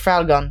Emissary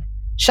Fralgon.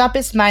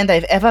 Sharpest mind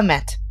I've ever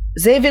met.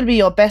 They will be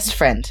your best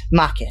friend,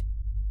 mark it.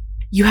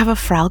 You have a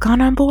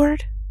Fralgon on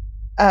board?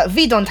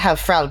 We don't have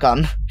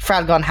Fralgon.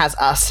 Fralgon has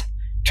us.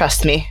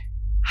 Trust me.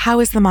 How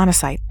is the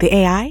monocyte? The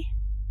AI?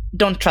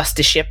 Don't trust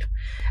the ship.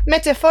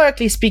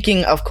 Metaphorically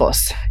speaking, of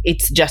course.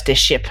 It's just a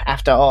ship,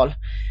 after all.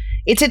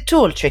 It's a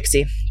tool,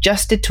 Trixie.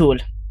 Just a tool.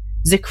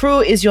 The crew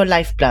is your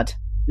lifeblood.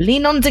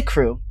 Lean on the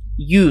crew.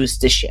 Use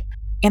the ship.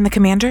 And the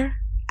commander?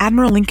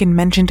 Admiral Lincoln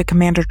mentioned a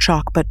Commander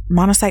Chalk, but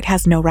Monocyte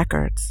has no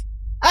records.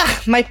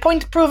 Ah, my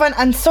point proven,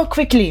 and so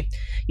quickly.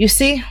 You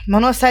see,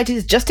 Monocyte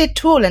is just a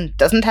tool and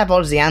doesn't have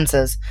all the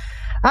answers.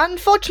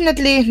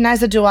 Unfortunately,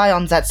 neither do I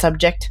on that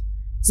subject.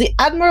 The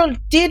Admiral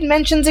did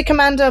mention the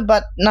Commander,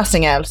 but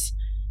nothing else.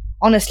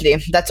 Honestly,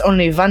 that's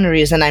only one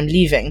reason I'm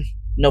leaving.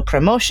 No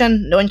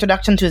promotion, no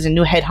introduction to the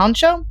new head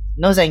honcho.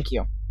 No thank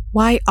you.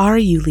 Why are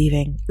you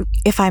leaving?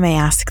 If I may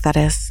ask, that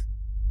is.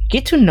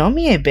 Get to know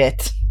me a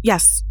bit.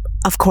 Yes,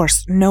 of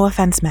course. No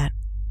offense meant.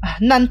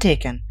 None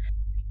taken.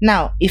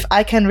 Now, if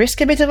I can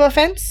risk a bit of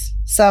offense,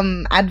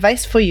 some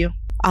advice for you.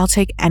 I'll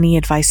take any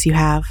advice you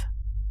have.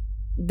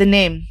 The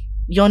name.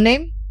 Your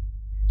name?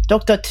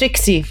 Dr.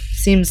 Trixie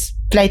seems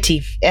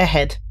flighty,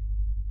 airhead.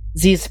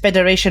 These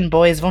Federation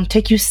boys won't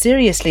take you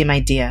seriously, my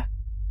dear.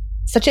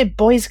 Such a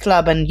boys'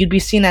 club and you'd be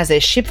seen as a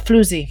ship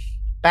floozy.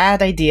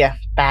 Bad idea.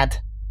 Bad.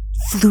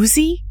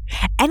 Floozy?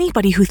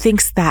 Anybody who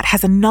thinks that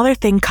has another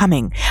thing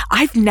coming.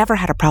 I've never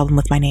had a problem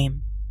with my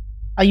name.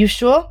 Are you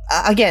sure?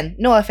 Again,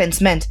 no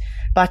offense meant.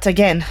 But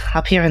again,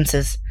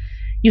 appearances.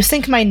 You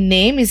think my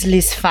name is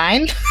Liz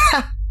Fine?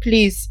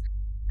 Please.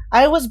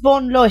 I was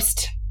born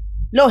Loist.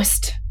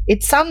 Loist.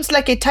 It sounds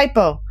like a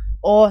typo.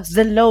 Or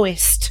the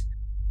lowest.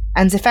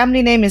 And the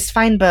family name is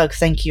Feinberg,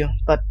 thank you.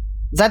 But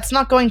that's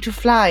not going to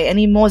fly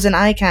any more than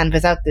I can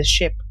without this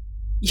ship.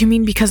 You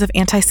mean because of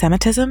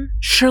anti-Semitism?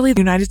 Surely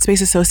the United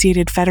Space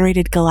Associated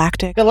Federated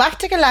Galactic...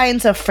 Galactic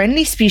Alliance of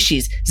Friendly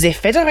Species, the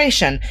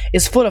Federation,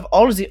 is full of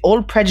all the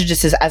old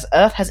prejudices as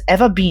Earth has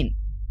ever been,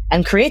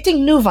 and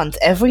creating new ones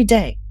every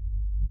day.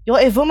 You're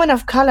a woman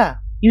of color.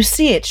 You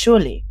see it,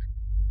 surely.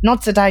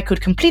 Not that I could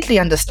completely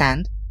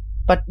understand,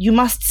 but you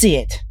must see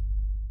it.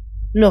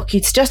 Look,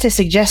 it's just a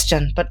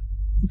suggestion, but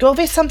go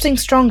with something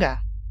stronger.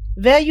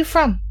 Where are you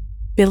from?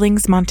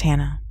 Billings,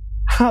 Montana.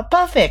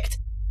 Perfect.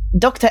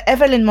 Dr.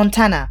 Evelyn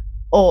Montana.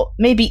 Or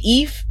maybe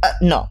Eve?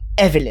 No,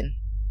 Evelyn.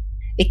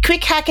 A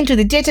quick hack into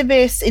the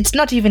database, it's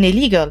not even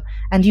illegal,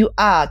 and you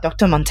are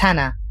Dr.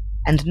 Montana,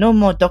 and no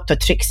more Dr.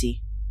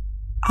 Trixie.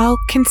 I'll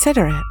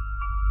consider it.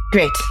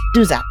 Great,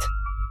 do that.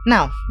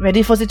 Now,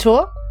 ready for the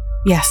tour?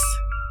 Yes.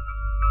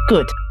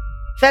 Good.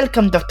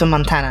 Welcome, Dr.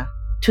 Montana,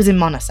 to the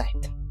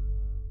Monocyte.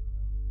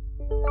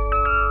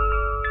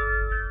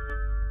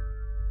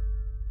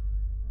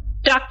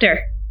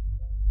 Doctor,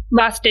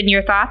 lost in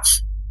your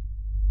thoughts?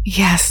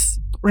 Yes,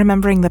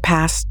 remembering the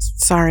past,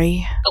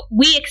 sorry.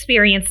 We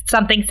experienced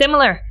something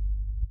similar.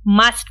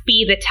 Must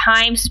be the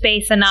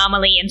time-space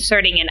anomaly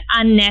inserting an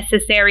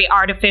unnecessary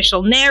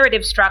artificial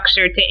narrative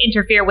structure to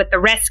interfere with the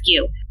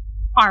rescue.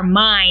 Our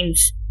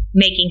minds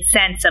making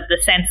sense of the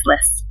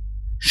senseless.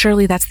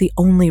 Surely that's the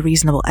only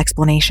reasonable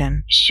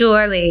explanation.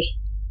 Surely.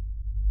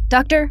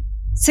 Doctor,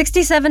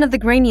 67 of the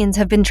Granians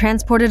have been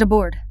transported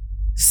aboard.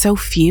 So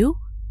few?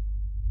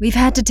 We've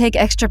had to take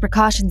extra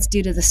precautions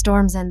due to the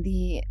storms and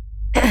the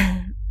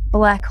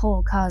black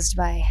hole caused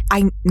by...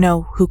 I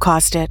know who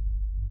caused it.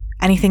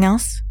 Anything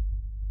else?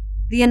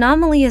 The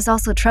anomaly is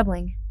also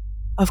troubling.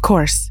 Of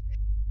course.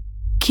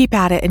 Keep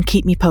at it and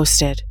keep me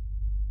posted.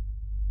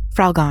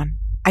 Fralgon,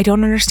 I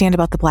don't understand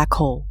about the black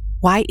hole.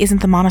 Why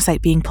isn't the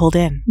monocyte being pulled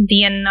in?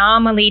 The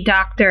anomaly,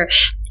 Doctor.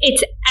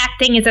 It's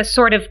acting as a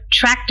sort of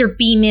tractor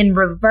beam in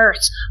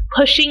reverse,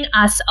 pushing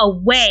us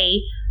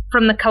away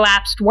from the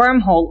collapsed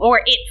wormhole,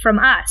 or it from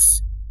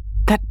us.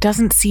 That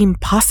doesn't seem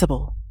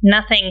possible.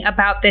 Nothing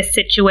about this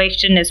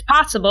situation is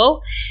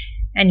possible,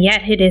 and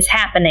yet it is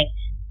happening.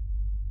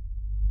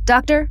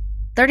 Doctor,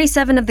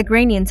 37 of the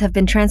Granians have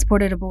been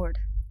transported aboard.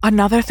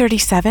 Another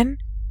 37?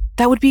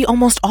 That would be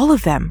almost all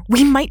of them.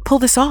 We might pull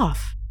this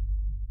off.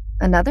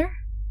 Another?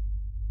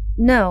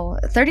 No,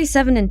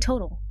 37 in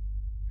total.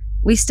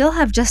 We still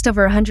have just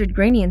over 100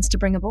 Granians to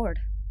bring aboard.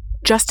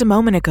 Just a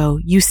moment ago,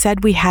 you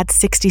said we had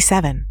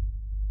 67.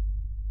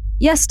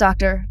 Yes,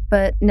 Doctor,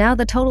 but now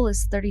the total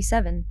is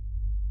 37.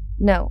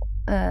 No,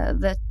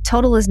 the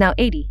total is now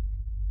 80.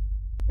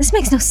 This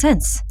makes no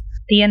sense.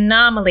 The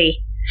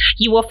anomaly.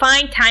 You will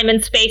find time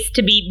and space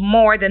to be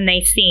more than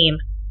they seem.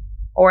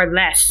 Or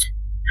less.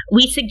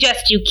 We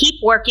suggest you keep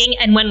working,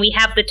 and when we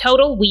have the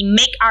total, we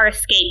make our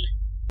escape.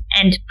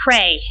 And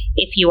pray,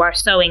 if you are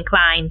so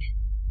inclined.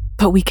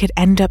 But we could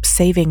end up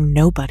saving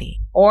nobody.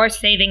 Or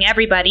saving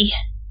everybody.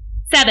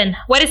 7.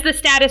 What is the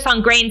status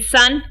on Grain's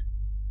sun?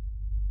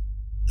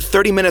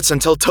 30 minutes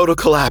until total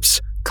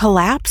collapse.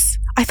 Collapse?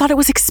 I thought it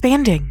was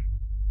expanding.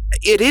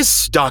 It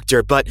is,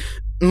 Doctor, but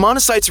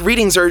Monocyte's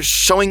readings are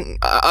showing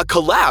a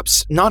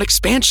collapse, not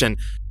expansion.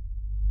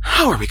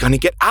 How are we going to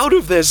get out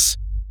of this?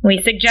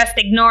 We suggest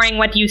ignoring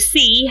what you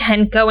see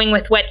and going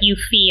with what you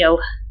feel.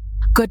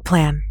 Good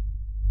plan.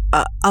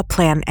 A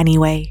plan,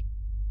 anyway.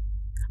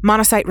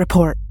 Monocyte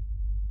report.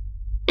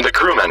 The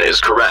crewman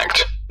is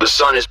correct. The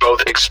sun is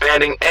both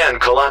expanding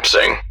and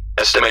collapsing.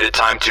 Estimated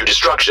time to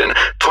destruction,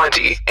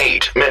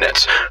 28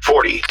 minutes,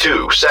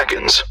 42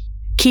 seconds.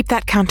 Keep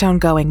that countdown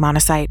going,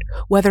 Monocyte.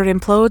 Whether it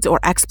implodes or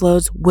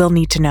explodes, we'll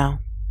need to know.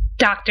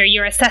 Doctor,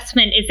 your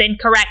assessment is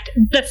incorrect.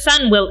 The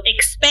sun will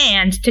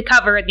expand to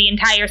cover the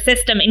entire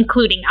system,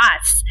 including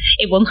us.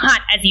 It will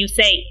not, as you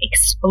say,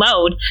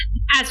 explode.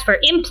 As for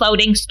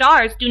imploding,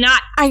 stars do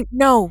not... I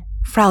know,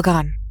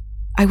 Fralgon.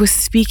 I was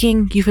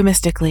speaking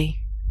euphemistically.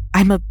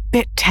 I'm a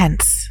bit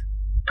tense.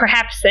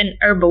 Perhaps an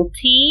herbal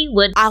tea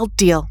would... I'll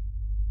deal.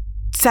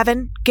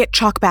 7, get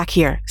Chalk back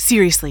here.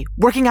 Seriously,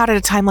 working out at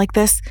a time like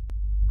this,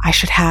 I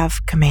should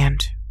have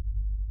command.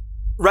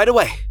 Right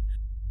away.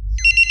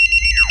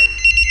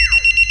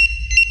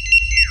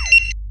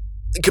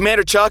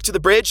 Commander Chalk to the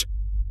bridge.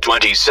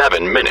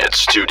 27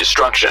 minutes to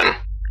destruction.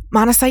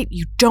 Monocyte,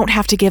 you don't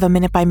have to give a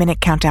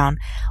minute-by-minute countdown.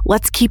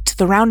 Let's keep to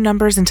the round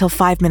numbers until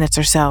 5 minutes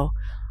or so.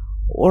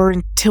 Or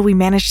until we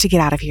manage to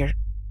get out of here.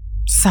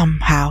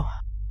 Somehow.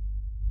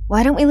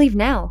 Why don't we leave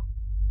now?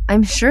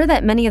 I'm sure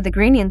that many of the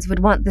Granians would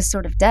want this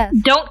sort of death.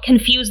 Don't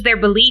confuse their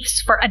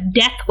beliefs for a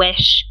death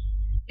wish.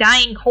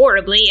 Dying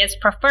horribly is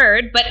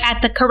preferred, but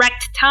at the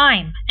correct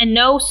time, and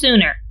no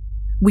sooner.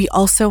 We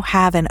also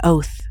have an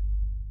oath.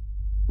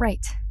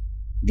 Right.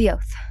 The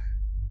oath.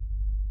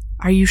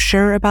 Are you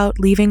sure about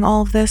leaving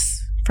all of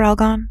this,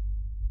 Fralgon?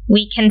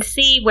 We can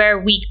see where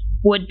we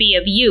would be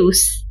of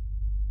use,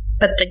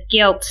 but the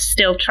guilt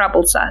still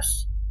troubles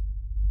us.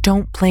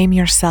 Don't blame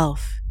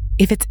yourself.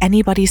 If it's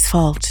anybody's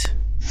fault.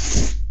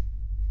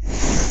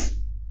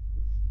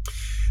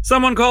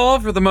 Someone call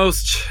for the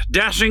most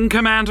dashing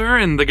commander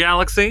in the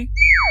galaxy?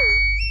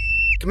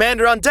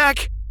 Commander on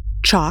deck!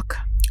 Chalk,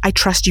 I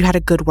trust you had a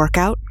good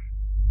workout?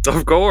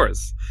 Of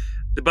course.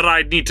 But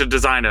I'd need to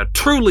design a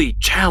truly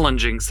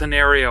challenging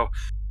scenario.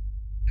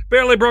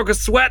 Barely broke a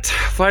sweat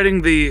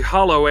fighting the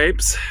hollow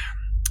apes.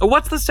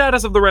 What's the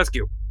status of the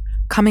rescue?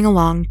 Coming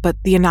along, but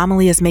the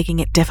anomaly is making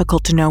it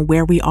difficult to know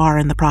where we are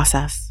in the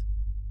process.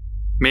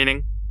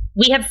 Meaning?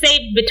 We have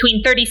saved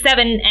between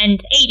 37 and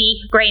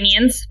 80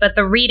 Granians, but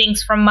the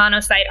readings from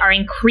Monocyte are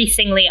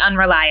increasingly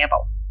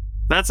unreliable.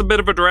 That's a bit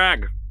of a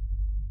drag.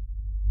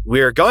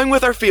 We're going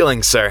with our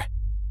feelings, sir.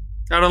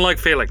 I don't like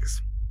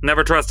feelings.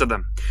 Never trusted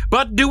them.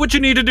 But do what you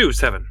need to do,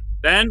 7.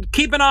 And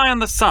keep an eye on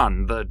the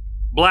sun, the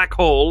black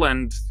hole,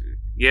 and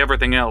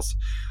everything else.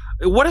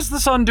 What is the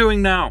sun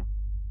doing now?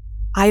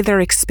 Either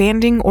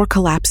expanding or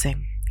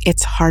collapsing.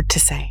 It's hard to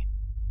say.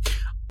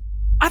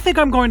 I think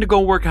I'm going to go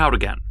work out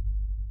again.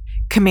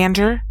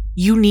 Commander,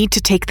 you need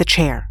to take the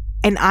chair,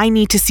 and I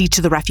need to see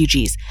to the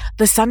refugees.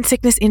 The sun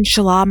sickness in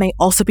Shala may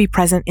also be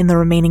present in the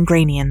remaining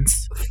Granians.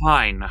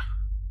 Fine.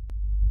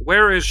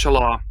 Where is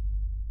Shala?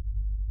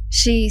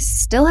 She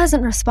still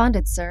hasn't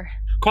responded, sir.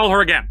 Call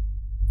her again.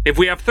 If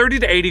we have 30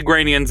 to 80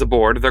 Granians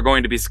aboard, they're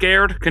going to be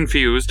scared,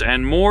 confused,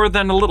 and more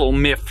than a little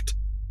miffed.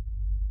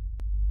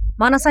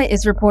 Monocyte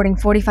is reporting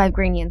 45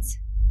 Granians.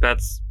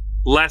 That's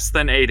less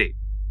than 80.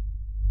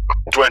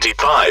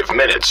 25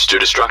 minutes to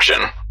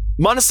destruction.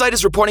 Monocyte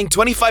is reporting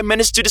 25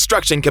 minutes to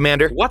destruction,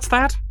 Commander. What's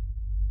that?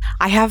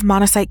 I have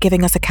Monocyte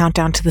giving us a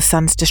countdown to the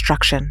sun's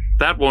destruction.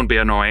 That won't be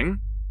annoying.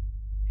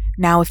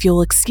 Now, if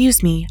you'll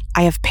excuse me,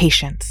 I have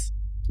patience.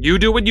 You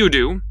do what you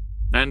do,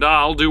 and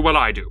I'll do what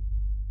I do.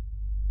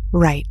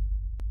 Right.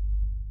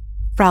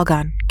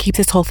 Fralgon, keep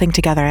this whole thing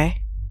together, eh?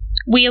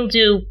 We'll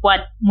do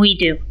what we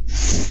do.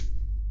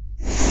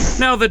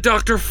 Now that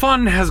Dr.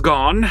 Fun has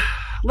gone,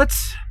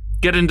 let's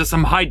get into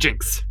some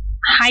hijinks.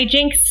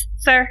 Hijinks,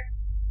 sir?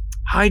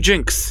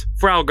 Hijinks,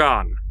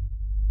 Fralgon.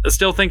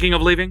 Still thinking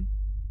of leaving?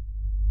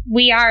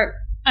 We are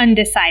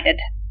undecided.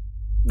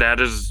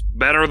 That is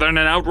better than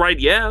an outright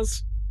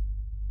yes.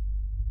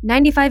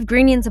 95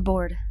 Granians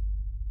aboard.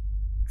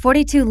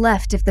 42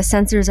 left if the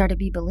sensors are to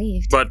be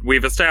believed. But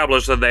we've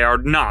established that they are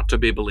not to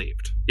be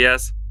believed,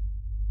 yes?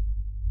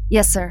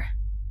 Yes, sir.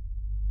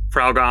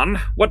 Fraugon,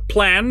 what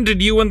plan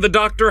did you and the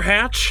doctor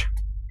hatch?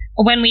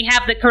 When we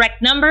have the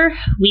correct number,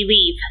 we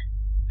leave.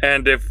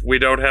 And if we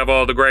don't have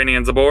all the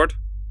Granians aboard?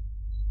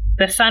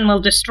 The sun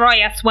will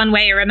destroy us one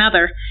way or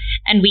another,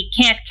 and we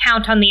can't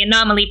count on the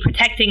anomaly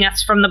protecting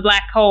us from the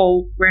black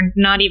hole. We're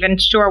not even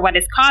sure what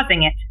is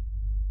causing it.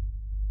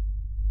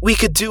 We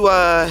could do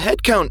a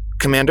head count,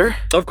 Commander.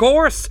 Of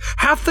course!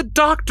 Have the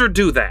doctor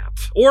do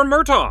that. Or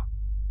Murtaugh.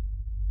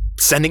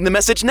 Sending the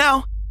message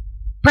now.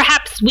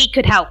 Perhaps we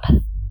could help.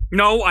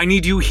 No, I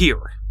need you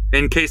here,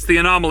 in case the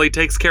anomaly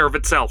takes care of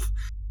itself.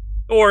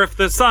 Or if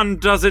the sun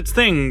does its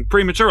thing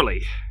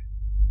prematurely.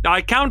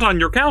 I count on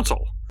your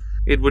counsel.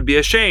 It would be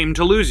a shame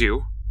to lose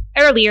you.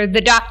 Earlier, the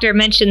doctor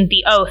mentioned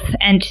the oath,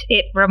 and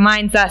it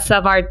reminds us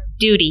of our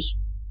duty.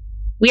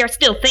 We are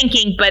still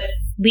thinking, but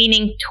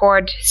leaning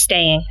toward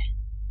staying.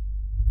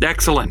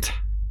 Excellent.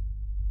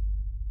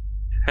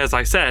 As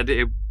I said,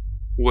 it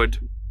would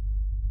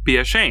be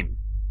a shame.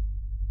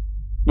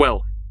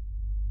 Well,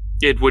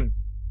 it would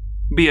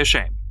be a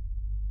shame.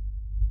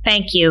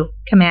 Thank you,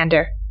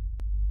 Commander.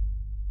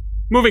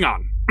 Moving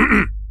on.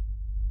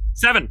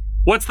 7.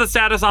 What's the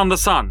status on the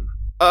sun?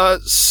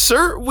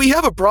 Sir, we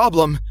have a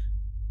problem.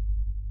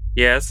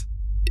 Yes?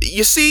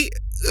 You see,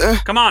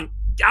 Come on,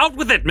 out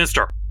with it,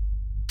 mister!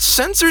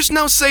 Sensors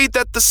now say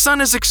that the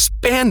sun is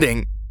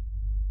expanding.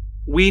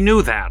 We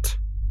knew that,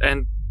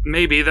 and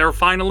maybe they're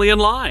finally in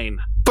line.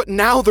 But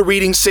now the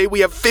readings say we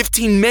have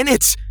 15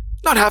 minutes,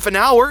 not half an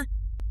hour.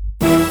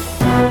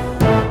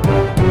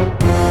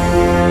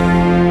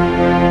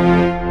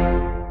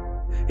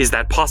 Is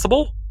that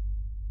possible?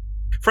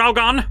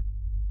 Fraugon?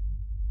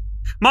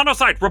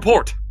 Monocyte,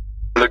 report!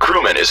 The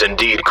crewman is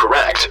indeed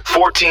correct.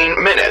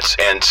 14 minutes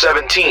and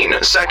 17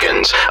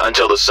 seconds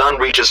until the sun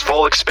reaches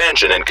full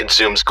expansion and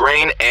consumes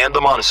grain and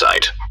the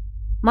monocyte.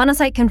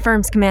 Monocyte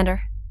confirms,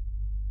 Commander.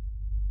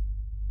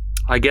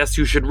 I guess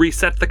you should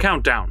reset the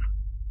countdown.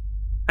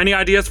 Any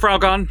ideas,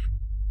 Fraugon?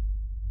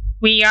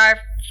 We are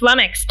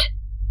flummoxed.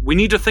 We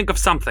need to think of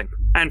something,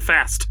 and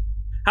fast.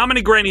 How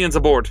many Granians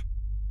aboard?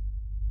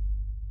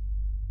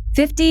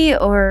 50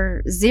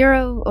 or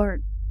 0 or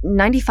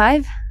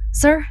 95,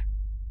 sir?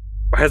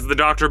 Has the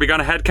doctor begun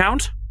a head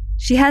count?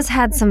 She has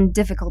had some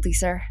difficulty,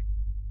 sir.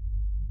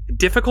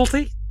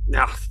 Difficulty?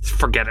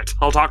 Forget it.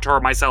 I'll talk to her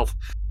myself.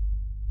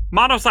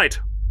 Monocyte,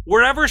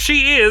 wherever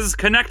she is,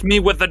 connect me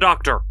with the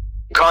doctor.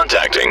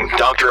 Contacting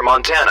Dr.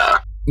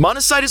 Montana.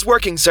 Monocyte is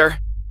working, sir.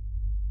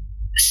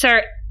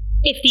 Sir,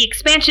 if the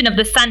expansion of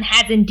the sun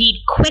has indeed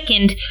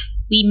quickened,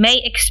 we may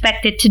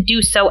expect it to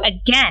do so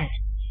again.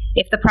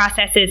 If the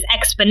process is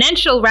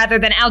exponential rather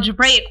than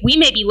algebraic, we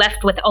may be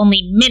left with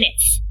only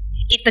minutes.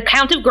 If the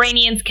count of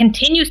Granians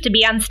continues to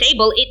be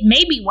unstable, it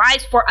may be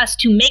wise for us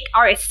to make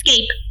our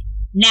escape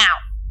now.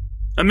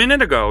 A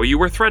minute ago, you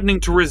were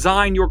threatening to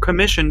resign your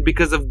commission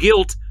because of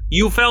guilt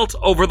you felt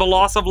over the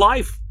loss of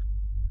life.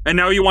 And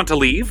now you want to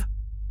leave?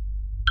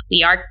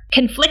 We are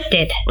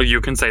conflicted. Well,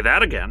 you can say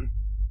that again.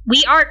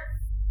 We are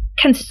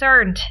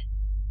concerned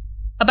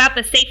about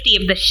the safety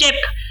of the ship,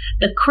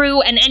 the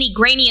crew, and any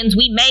Granians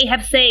we may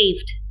have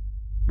saved.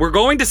 We're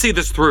going to see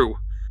this through.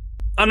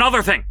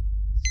 Another thing.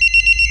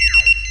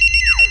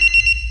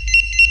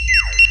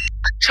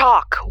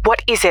 Chalk,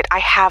 what is it? I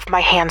have my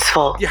hands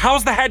full.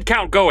 How's the head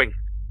count going?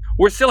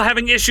 We're still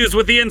having issues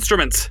with the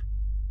instruments.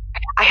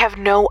 I have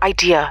no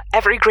idea.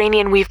 Every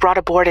Granian we've brought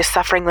aboard is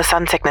suffering the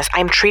sun sickness.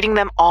 I'm treating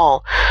them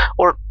all,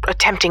 or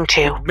attempting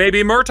to.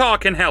 Maybe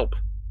Murtaugh can help.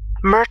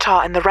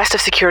 Murtaugh and the rest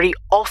of security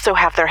also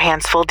have their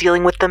hands full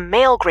dealing with the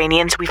male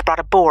Granians we've brought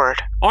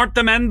aboard. Aren't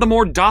the men the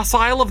more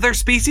docile of their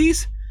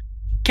species?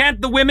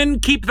 Can't the women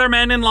keep their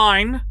men in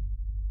line?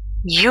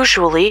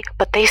 Usually,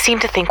 but they seem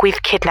to think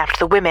we've kidnapped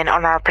the women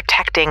and are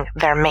protecting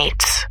their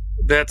mates.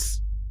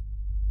 That's...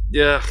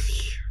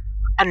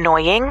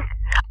 Annoying?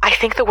 I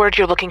think the word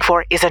you're looking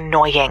for is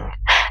annoying.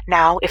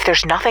 Now, if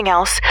there's nothing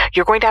else,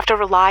 you're going to have to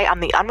rely on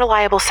the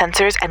unreliable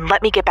sensors and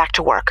let me get back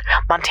to work.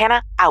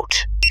 Montana,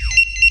 out.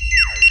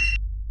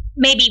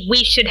 Maybe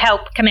we should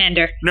help,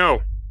 Commander.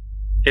 No.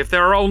 If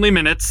there are only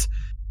minutes,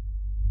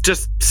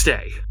 just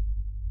stay.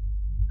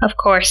 Of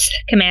course,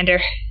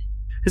 Commander.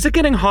 Is it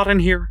getting hot in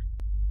here?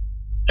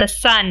 The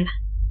sun,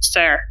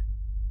 sir.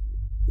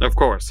 Of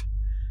course.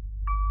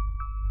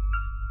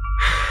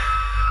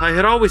 I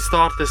had always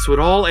thought this would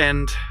all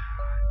end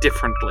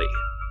differently.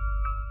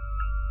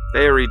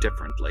 Very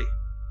differently.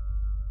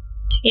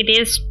 It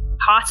is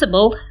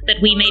possible that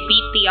we may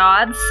beat the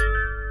odds.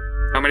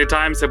 How many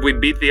times have we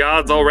beat the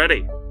odds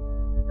already?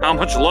 How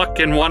much luck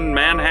can one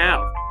man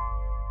have?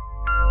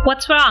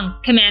 What's wrong,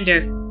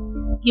 Commander?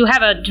 You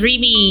have a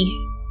dreamy,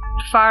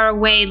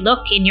 faraway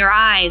look in your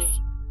eyes.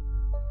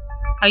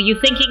 Are you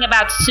thinking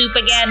about soup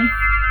again?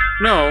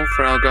 No,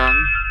 Fraugon.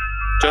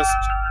 Just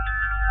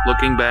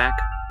looking back.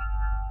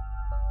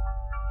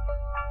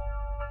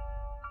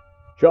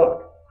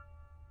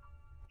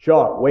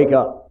 Chalk, wake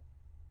up.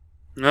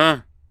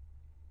 Where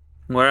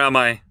am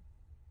I?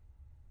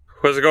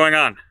 What's going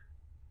on?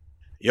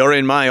 You're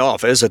in my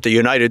office at the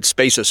United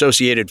Space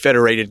Associated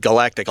Federated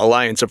Galactic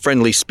Alliance of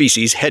Friendly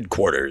Species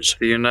headquarters.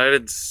 The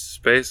United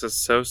Space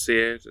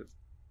Associated...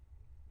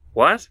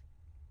 What?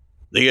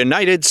 The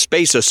United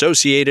Space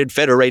Associated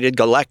Federated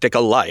Galactic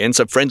Alliance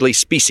of Friendly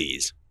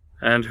Species.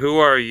 And who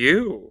are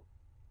you?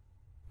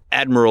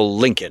 Admiral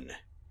Lincoln,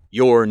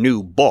 your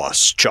new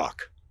boss,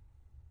 Chalk.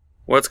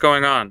 What's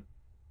going on?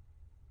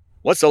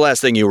 What's the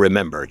last thing you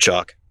remember,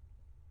 Chalk?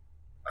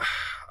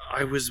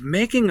 I was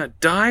making a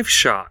dive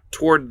shot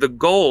toward the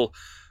goal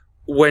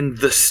when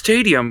the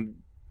stadium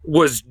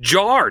was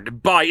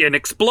jarred by an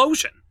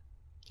explosion.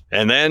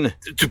 And then?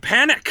 To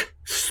panic.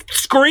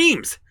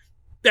 Screams.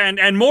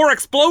 And more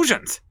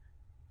explosions.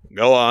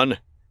 Go on.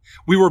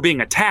 We were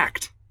being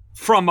attacked.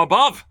 From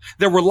above,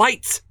 there were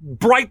lights,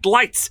 bright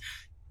lights,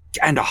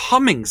 and a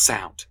humming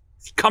sound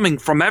coming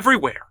from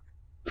everywhere.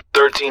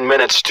 13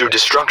 minutes to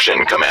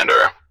destruction,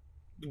 Commander.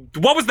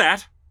 What was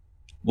that?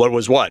 What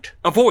was what?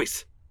 A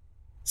voice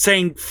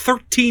saying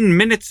 13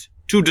 minutes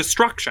to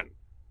destruction.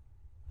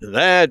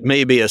 That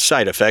may be a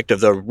side effect of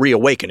the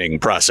reawakening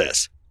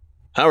process.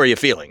 How are you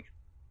feeling?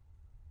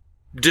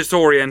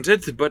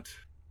 Disoriented, but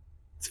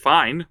it's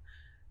fine,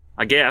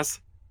 I guess.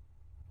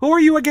 Who are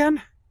you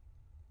again?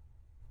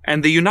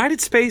 And the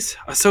United Space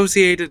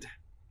Associated...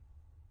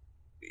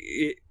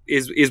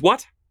 is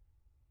what?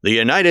 The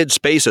United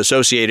Space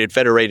Associated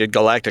Federated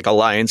Galactic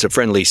Alliance of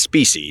Friendly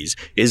Species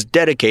is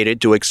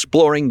dedicated to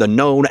exploring the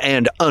known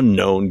and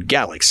unknown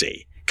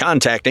galaxy,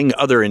 contacting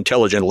other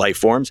intelligent life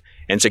forms,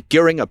 and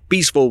securing a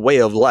peaceful way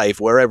of life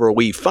wherever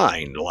we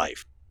find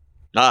life.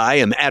 I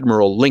am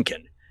Admiral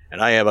Lincoln,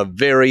 and I have a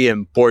very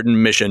important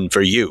mission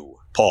for you,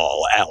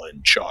 Paul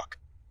Allen Chalk.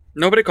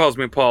 Nobody calls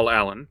me Paul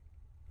Allen.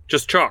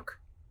 Just Chalk.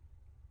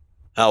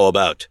 How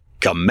about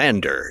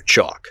Commander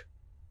Chalk?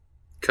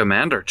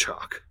 Commander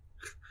Chalk?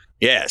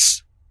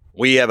 Yes.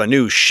 We have a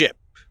new ship.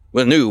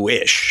 Well,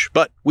 new-ish,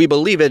 but we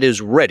believe it is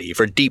ready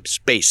for deep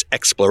space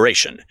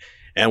exploration,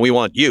 and we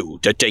want you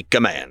to take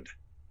command.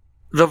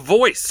 The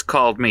voice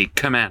called me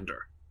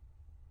Commander.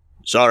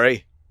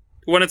 Sorry?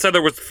 When it said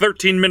there was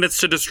 13 minutes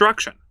to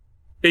destruction.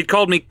 It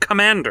called me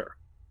Commander.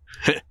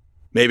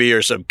 Maybe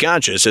your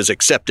subconscious has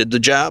accepted the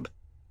job?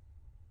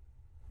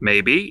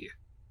 Maybe.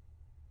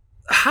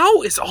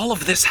 How is all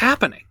of this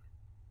happening?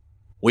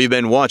 We've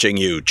been watching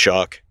you,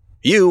 Chalk.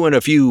 You and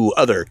a few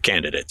other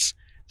candidates.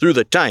 Through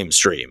the time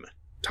stream.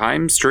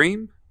 Time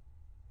stream?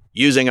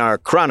 Using our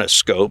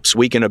chronoscopes,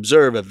 we can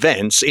observe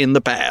events in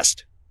the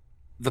past.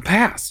 The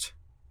past?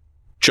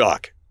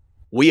 Chalk,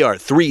 we are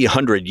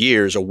 300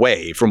 years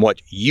away from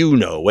what you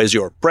know as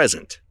your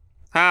present.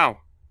 How?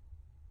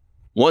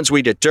 Once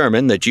we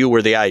determined that you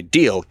were the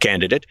ideal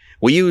candidate,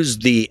 we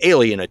used the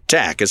alien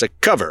attack as a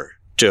cover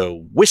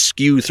to whisk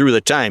you through the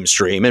time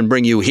stream and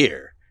bring you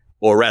here.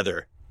 Or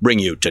rather, bring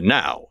you to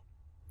now.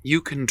 You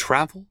can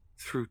travel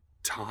through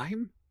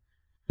time?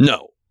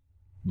 No,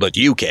 but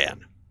you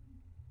can.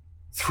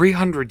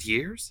 300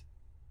 years?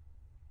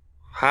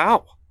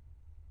 How?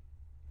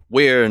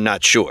 We're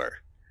not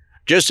sure.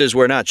 Just as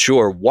we're not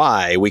sure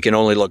why we can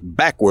only look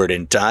backward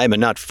in time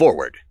and not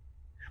forward.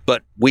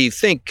 But we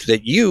think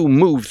that you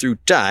move through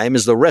time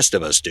as the rest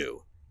of us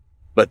do.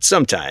 But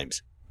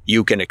sometimes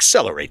you can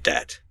accelerate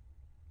that.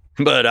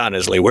 But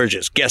honestly, we're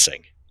just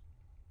guessing.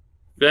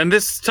 And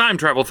this time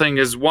travel thing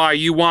is why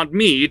you want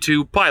me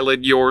to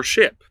pilot your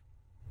ship.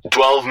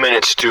 12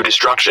 minutes to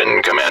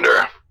destruction,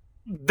 Commander.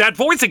 That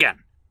voice again!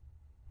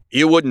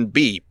 You wouldn't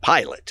be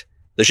pilot.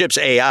 The ship's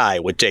AI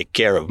would take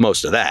care of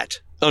most of that,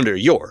 under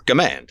your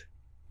command.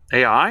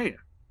 AI?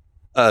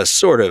 A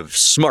sort of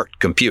smart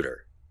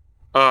computer.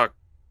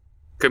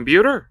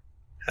 Computer?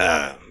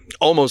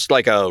 Almost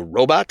like a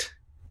robot.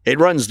 It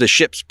runs the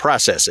ship's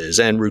processes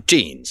and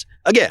routines.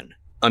 Again,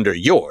 under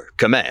your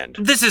command.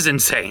 This is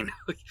insane.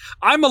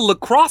 I'm a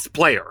lacrosse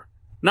player,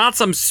 not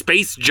some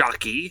space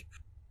jockey.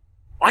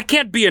 I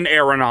can't be an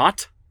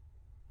aeronaut.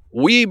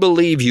 We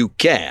believe you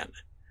can.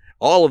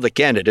 All of the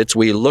candidates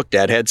we looked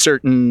at had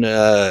certain,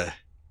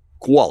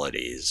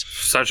 qualities.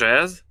 Such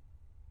as?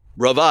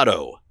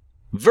 Bravado.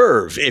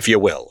 Verve, if you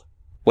will.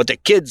 What the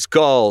kids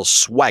call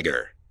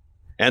swagger.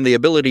 And the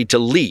ability to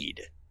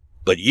lead.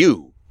 But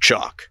you,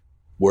 Chalk,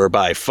 were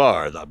by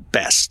far the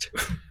best.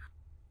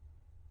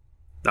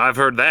 I've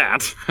heard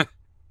that.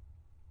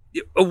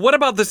 What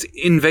about this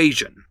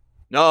invasion?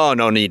 No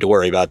need to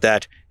worry about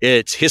that.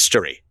 It's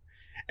history.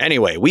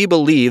 Anyway, we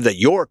believe that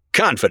your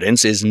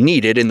confidence is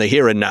needed in the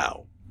here and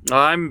now.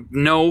 I'm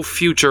no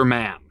future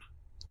man.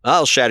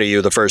 I'll shadow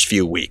you the first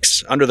few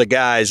weeks, under the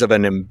guise of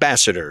an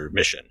ambassador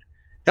mission.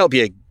 Help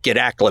you get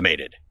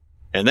acclimated.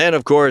 And then,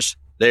 of course,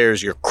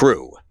 there's your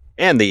crew.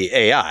 And the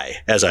AI,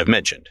 as I've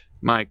mentioned.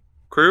 My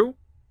crew?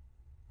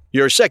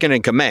 Your second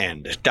in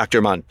command,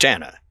 Dr.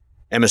 Montana.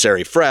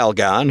 Emissary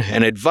Fralgon,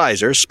 an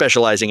advisor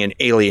specializing in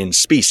alien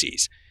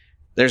species.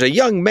 There's a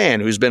young man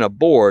who's been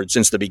aboard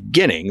since the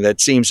beginning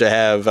that seems to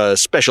have a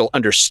special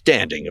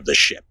understanding of the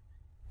ship.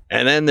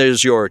 And then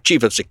there's your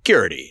chief of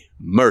security,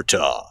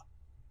 Murtaugh.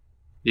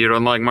 You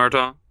don't like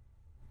Murtaugh?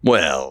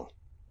 Well,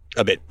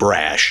 a bit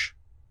brash.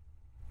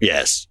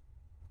 Yes,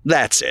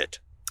 that's it.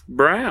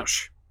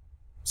 Brash.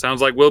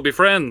 Sounds like we'll be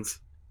friends.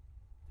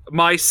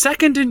 My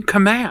second in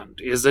command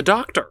is a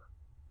doctor.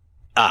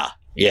 Ah,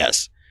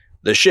 yes.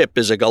 The ship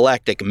is a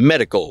galactic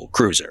medical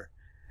cruiser.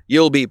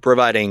 You'll be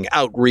providing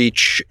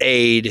outreach,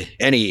 aid,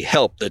 any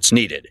help that's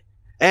needed,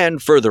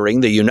 and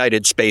furthering the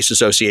United Space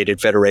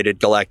Associated Federated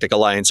Galactic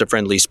Alliance of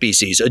Friendly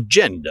Species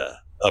agenda,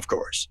 of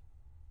course.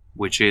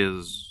 Which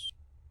is...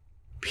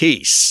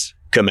 Peace,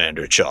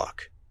 Commander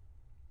Chalk.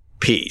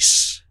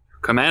 Peace.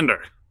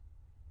 Commander.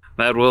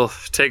 That will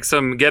take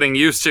some getting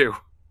used to.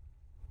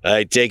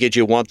 I take it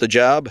you want the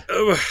job?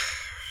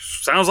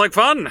 Sounds like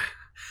fun.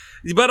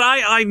 But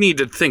I need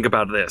to think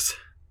about this.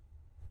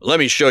 Let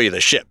me show you the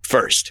ship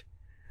first.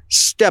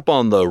 Step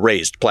on the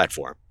raised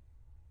platform.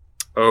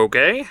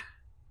 Okay.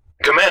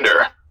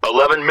 Commander,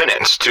 11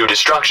 minutes to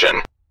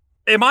destruction.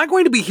 Am I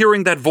going to be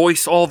hearing that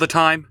voice all the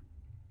time?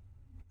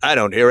 I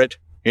don't hear it.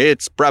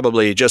 It's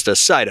probably just a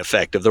side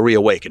effect of the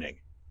reawakening.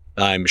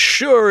 I'm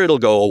sure it'll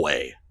go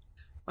away.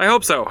 I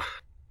hope so.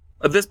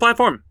 This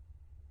platform?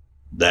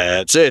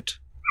 That's it.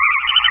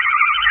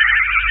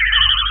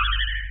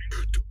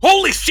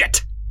 Holy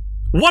shit!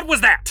 What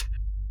was that?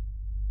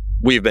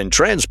 We've been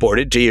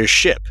transported to your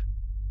ship.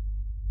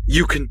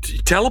 You can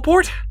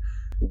teleport?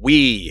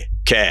 We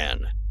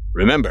can.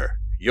 Remember,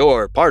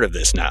 you're part of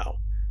this now.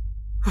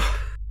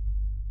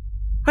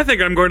 I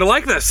think I'm going to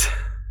like this.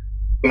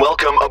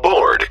 Welcome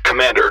aboard,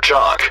 Commander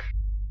Chalk.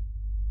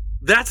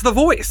 That's the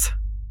voice.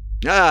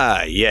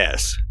 Ah,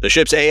 yes. The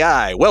ship's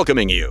AI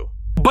welcoming you.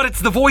 But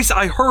it's the voice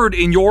I heard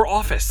in your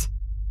office.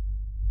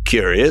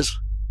 Curious?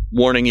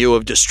 Warning you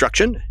of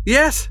destruction?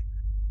 Yes.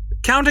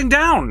 Counting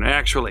down,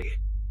 actually.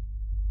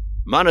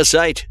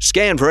 Monocyte,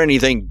 scan for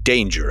anything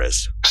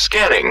dangerous.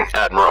 Scanning,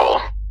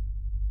 Admiral.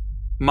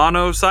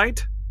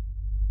 Monocyte?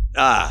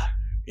 Ah,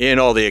 in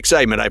all the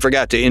excitement, I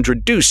forgot to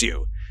introduce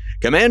you.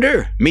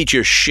 Commander, meet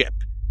your ship,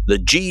 the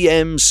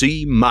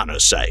GMC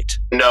Monocyte.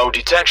 No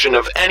detection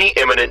of any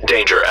imminent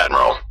danger,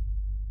 Admiral.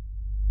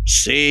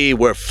 See,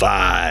 we're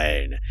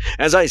fine.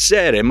 As I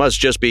said, it must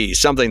just be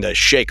something to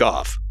shake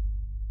off.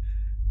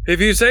 If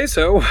you say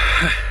so.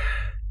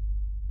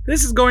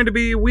 This is going to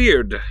be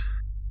weird.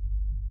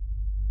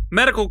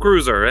 Medical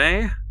cruiser,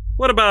 eh?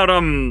 What about,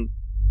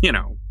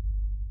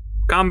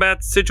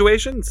 combat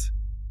situations?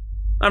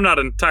 I'm not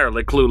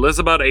entirely clueless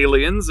about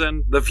aliens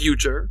and the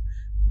future.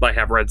 I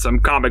have read some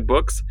comic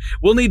books.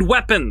 We'll need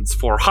weapons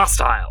for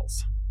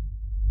hostiles.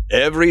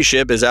 Every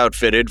ship is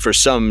outfitted for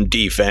some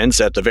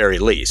defense at the very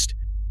least.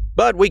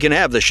 But we can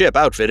have the ship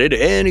outfitted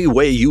any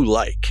way you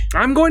like.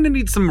 I'm going to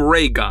need some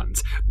ray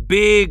guns.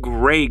 Big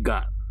ray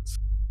guns.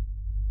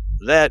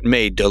 That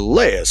may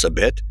delay us a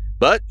bit,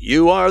 but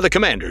you are the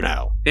commander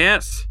now.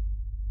 Yes,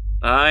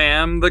 I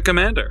am the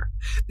commander.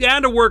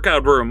 And a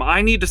workout room.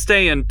 I need to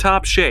stay in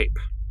top shape.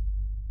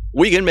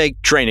 We can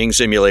make training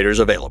simulators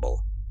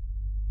available.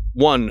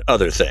 One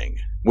other thing,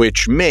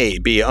 which may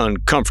be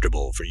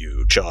uncomfortable for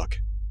you, Chalk.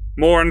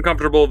 More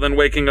uncomfortable than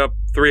waking up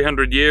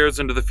 300 years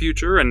into the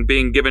future and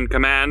being given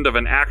command of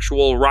an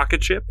actual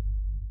rocket ship?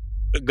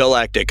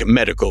 Galactic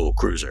medical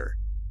cruiser.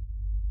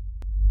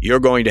 You're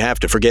going to have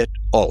to forget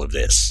all of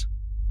this.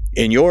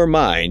 In your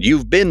mind,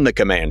 you've been the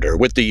commander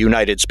with the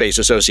United Space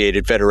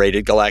Associated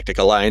Federated Galactic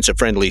Alliance of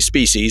Friendly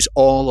Species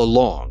all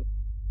along.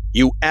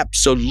 You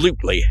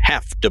absolutely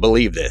have to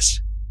believe this.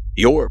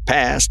 Your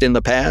past in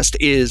the past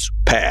is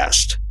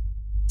past.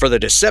 For the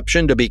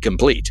deception to be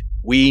complete,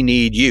 we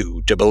need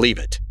you to believe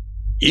it.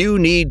 You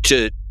need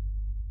to...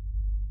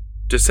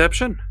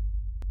 Deception?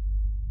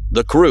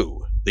 The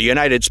crew, the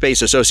United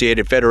Space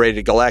Associated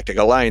Federated Galactic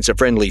Alliance of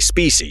Friendly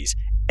Species,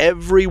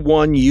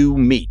 everyone you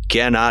meet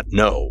cannot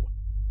know.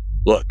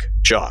 Look,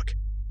 Chalk,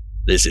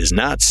 this is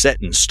not set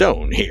in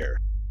stone here.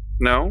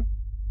 No?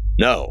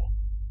 No.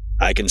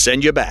 I can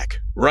send you back,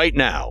 right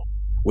now.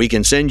 We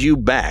can send you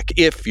back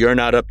if you're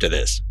not up to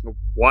this.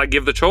 Why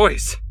give the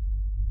choice?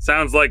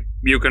 Sounds like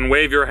you can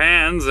wave your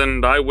hands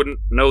and I wouldn't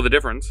know the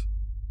difference.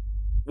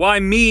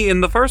 Why me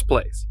in the first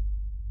place?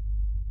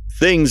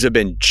 Things have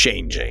been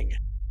changing,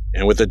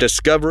 and with the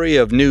discovery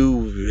of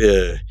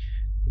new,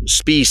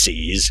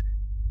 species,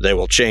 they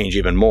will change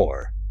even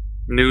more.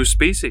 New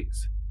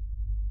species?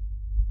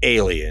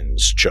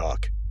 Aliens,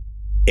 Chalk.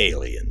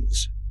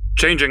 Aliens.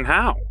 Changing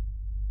how?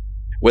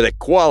 With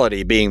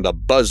equality being the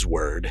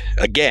buzzword,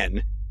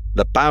 again,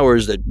 the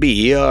powers that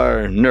be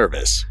are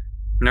nervous.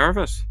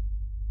 Nervous?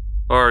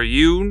 Are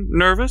you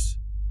nervous?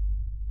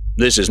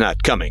 This is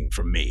not coming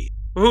from me.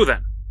 Who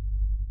then?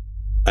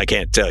 I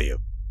can't tell you.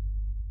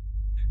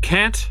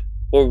 Can't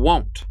or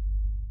won't?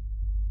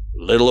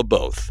 Little of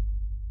both.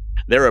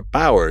 There are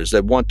powers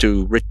that want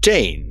to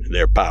retain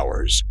their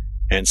powers,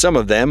 and some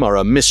of them are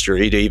a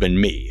mystery to even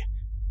me.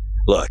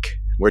 Look,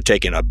 we're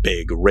taking a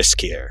big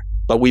risk here,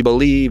 but we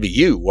believe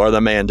you are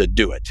the man to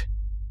do it.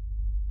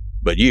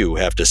 But you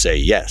have to say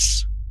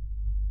yes.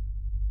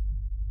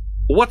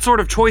 What sort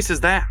of choice is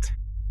that?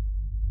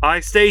 I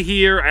stay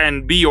here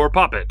and be your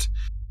puppet,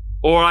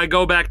 or I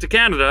go back to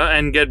Canada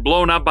and get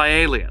blown up by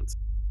aliens.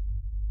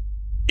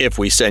 If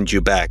we send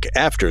you back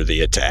after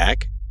the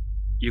attack...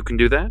 You can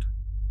do that?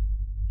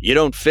 You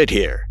don't fit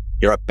here.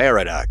 You're a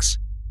paradox.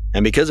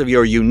 And because of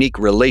your unique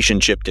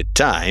relationship to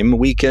time,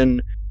 we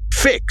can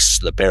fix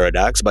the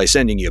paradox by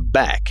sending you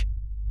back.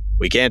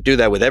 We can't do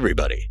that with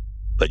everybody.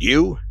 But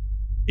you?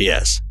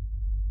 Yes.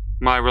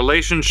 My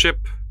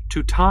relationship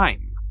to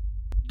time.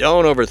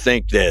 Don't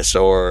overthink this,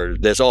 or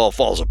this all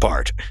falls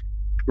apart.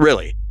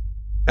 Really,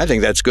 I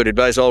think that's good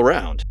advice all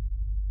round.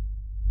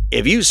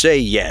 If you say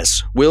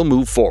yes, we'll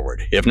move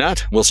forward. If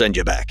not, we'll send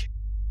you back.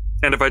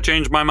 And if I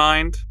change my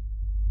mind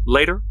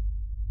later?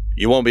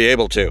 You won't be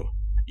able to.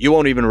 You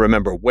won't even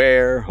remember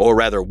where, or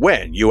rather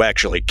when, you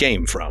actually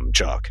came from,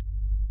 Chalk.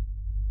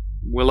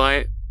 Will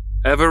I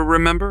ever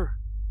remember?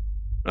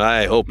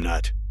 I hope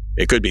not.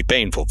 It could be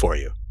painful for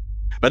you.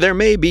 But there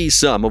may be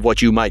some of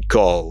what you might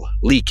call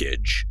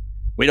leakage.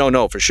 We don't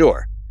know for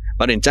sure.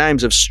 But in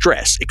times of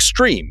stress,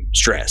 extreme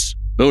stress,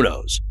 who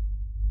knows?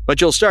 But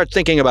you'll start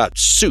thinking about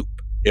soup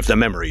if the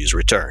memories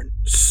return.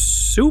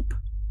 Soup?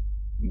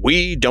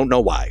 We don't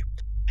know why.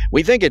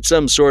 We think it's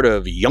some sort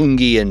of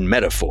Jungian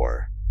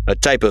metaphor, a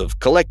type of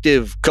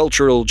collective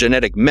cultural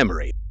genetic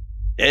memory.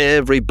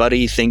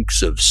 Everybody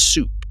thinks of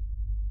soup.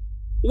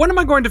 When am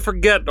I going to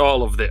forget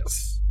all of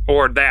this?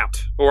 Or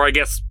that? Or I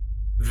guess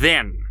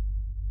then?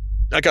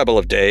 A couple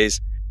of days.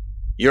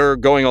 You're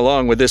going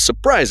along with this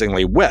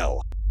surprisingly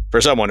well,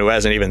 for someone who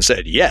hasn't even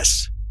said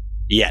yes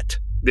yet.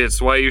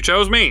 It's why you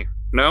chose me,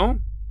 no?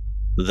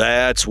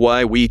 That's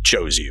why we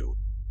chose you.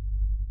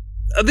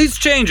 These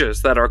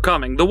changes that are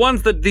coming, the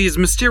ones that these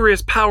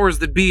mysterious powers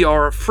that be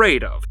are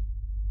afraid of,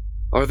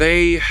 are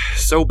they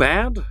so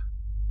bad?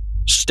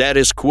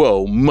 Status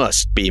quo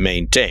must be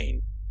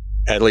maintained.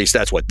 At least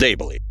that's what they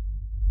believe.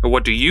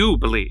 What do you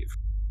believe?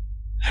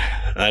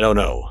 I don't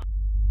know.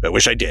 I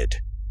wish I did.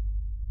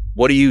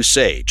 What do you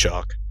say,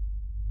 Chalk?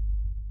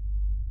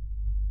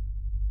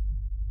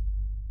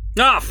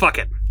 Ah, fuck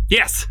it.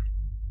 Yes.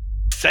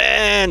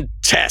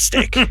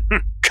 Fantastic.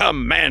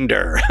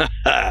 Commander.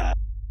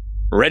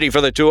 Ready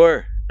for the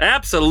tour?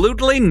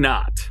 Absolutely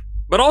not.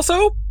 But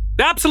also,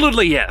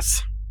 absolutely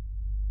yes.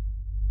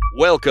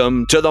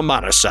 Welcome to the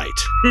monocyte.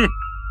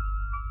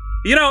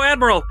 You know,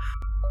 Admiral,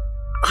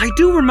 I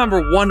do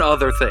remember one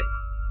other thing.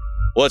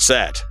 What's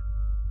that?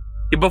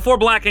 Before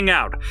blacking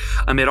out,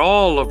 amid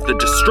all of the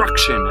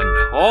destruction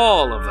and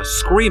all of the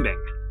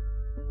screaming,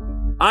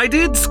 I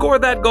did score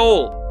that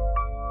goal.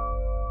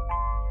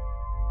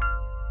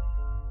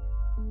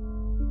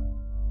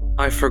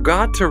 I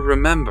forgot to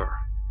remember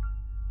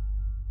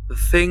the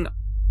thing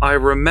I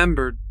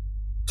remembered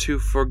to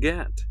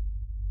forget.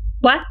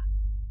 What?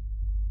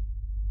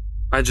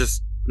 I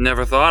just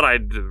never thought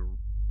I'd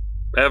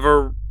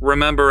ever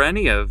remember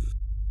any of.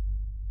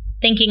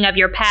 Thinking of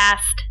your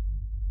past.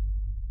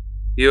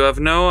 You have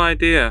no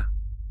idea.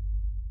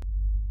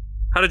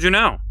 How did you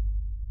know?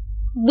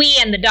 We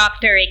and the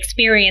doctor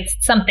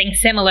experienced something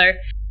similar.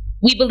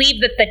 We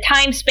believe that the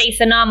time-space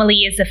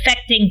anomaly is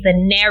affecting the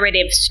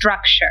narrative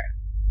structure.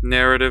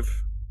 Narrative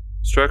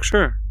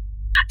structure?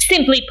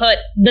 Simply put,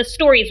 the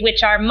stories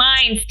which our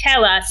minds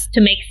tell us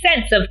to make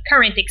sense of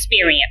current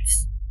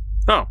experience.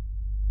 Oh,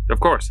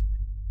 of course.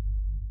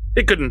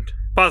 It couldn't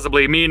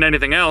possibly mean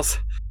anything else.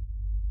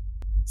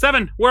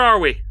 7, where are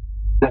we?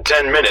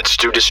 10 minutes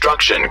to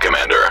destruction,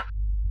 Commander.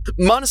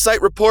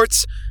 Monocyte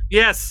reports.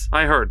 Yes,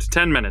 I heard.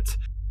 10 minutes.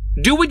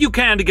 Do what you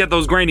can to get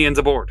those Granians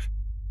aboard.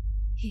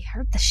 He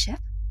heard the ship?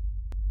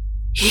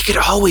 He could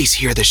always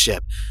hear the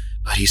ship,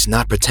 but he's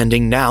not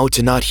pretending now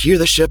to not hear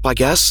the ship, I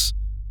guess.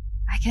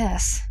 I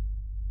guess.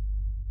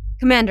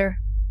 Commander,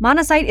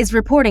 Monocyte is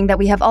reporting that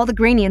we have all the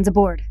Granians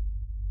aboard.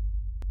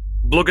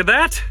 Look at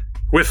that!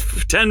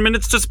 With 10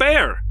 minutes to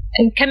spare.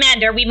 And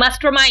Commander, we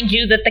must remind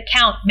you that the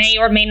count may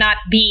or may not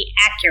be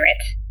accurate.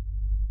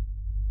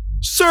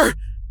 Sir,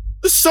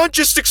 the sun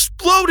just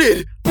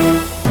exploded!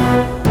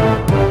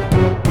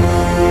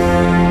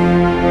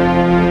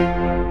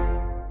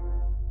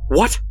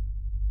 What?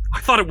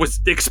 I thought it was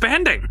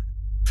expanding.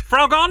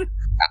 Fraugon?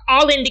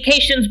 All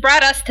indications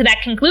brought us to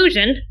that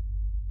conclusion.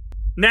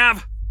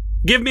 Nav,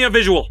 give me a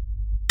visual.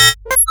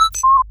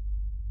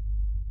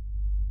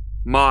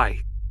 My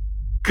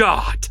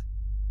God.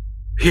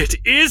 It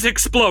is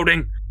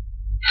exploding.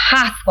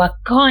 Hathwa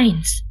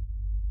coins.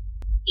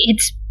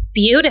 It's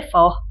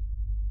beautiful.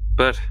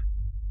 But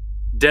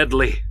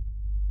deadly.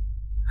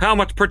 How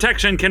much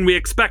protection can we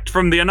expect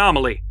from the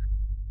anomaly?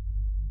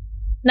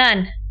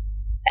 None.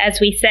 As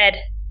we said,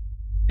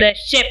 the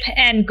ship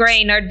and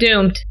grain are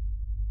doomed.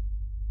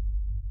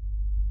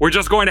 We're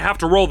just going to have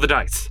to roll the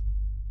dice.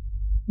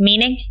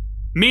 Meaning?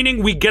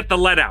 Meaning we get the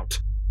lead out.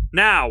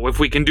 Now, if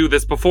we can do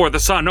this before the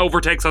sun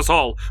overtakes us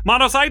all.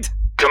 Monocyte?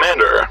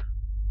 Commander.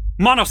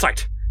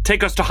 Monocyte,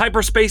 take us to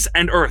hyperspace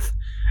and Earth,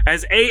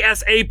 as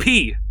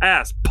ASAP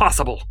as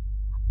possible.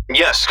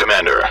 Yes,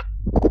 Commander.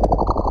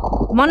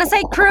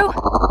 Monocyte crew,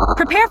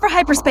 prepare for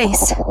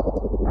hyperspace.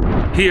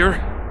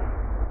 Here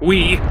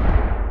we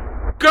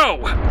go!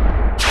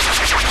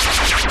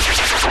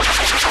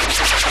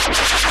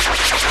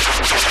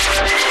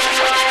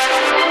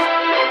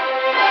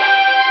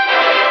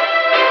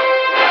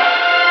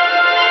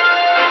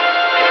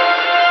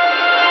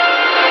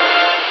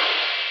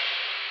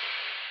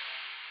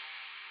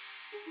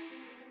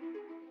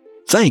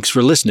 Thanks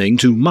for listening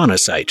to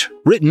Monocyte,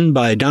 written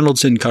by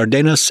Donaldson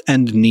Cardenas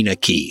and Nina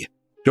Key,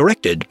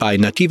 directed by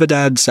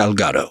Natividad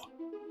Salgado,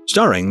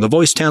 starring the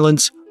voice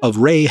talents of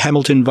Ray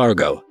Hamilton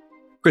Vargo,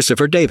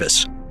 Christopher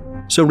Davis,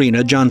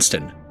 Serena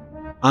Johnston,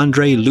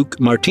 Andre Luke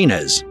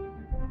Martinez,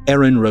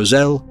 Aaron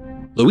Roselle,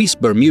 Luis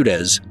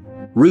Bermudez,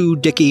 Rue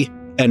Dickey,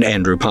 and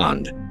Andrew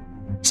Pond.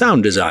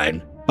 Sound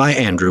design by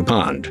Andrew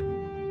Pond.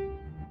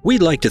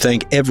 We'd like to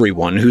thank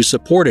everyone who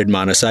supported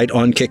Monocyte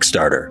on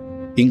Kickstarter,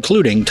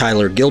 including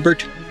Tyler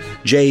Gilbert,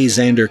 Jay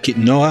Xander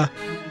Kitnoa,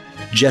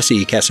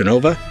 Jesse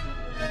Casanova,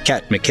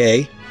 Kat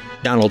McKay,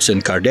 Donaldson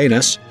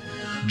Cardenas,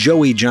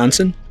 Joey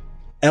Johnson,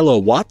 Ella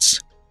Watts,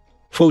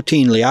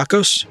 Fotine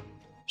Liakos,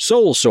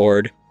 Soul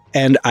Sword,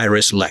 and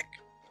Iris Leck.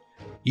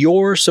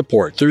 Your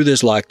support through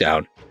this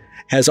lockdown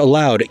has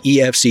allowed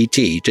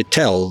EFCT to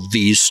tell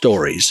these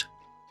stories.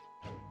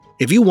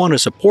 If you want to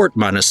support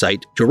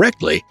Monocyte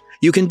directly,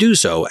 you can do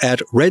so at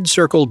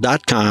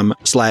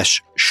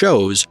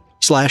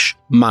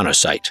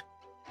redcircle.com/shows/monocyte.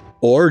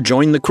 Or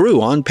join the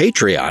crew on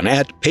Patreon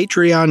at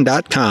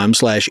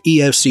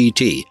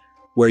patreon.com/EFCT,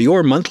 where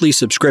your monthly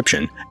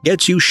subscription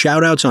gets you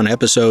shoutouts on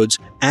episodes,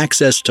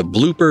 access to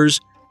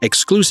bloopers,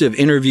 exclusive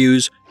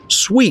interviews,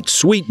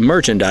 sweet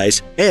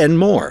merchandise, and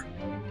more.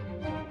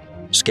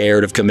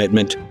 Scared of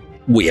commitment?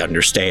 We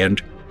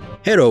understand.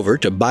 Head over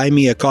to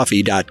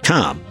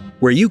buymeacoffee.com,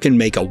 where you can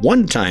make a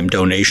one-time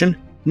donation,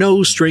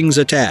 no strings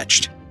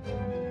attached.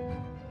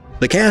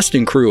 The cast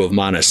and crew of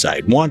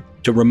Monocyte want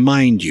to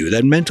remind you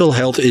that mental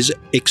health is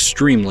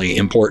extremely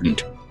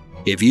important.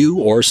 If you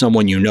or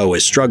someone you know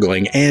is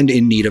struggling and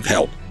in need of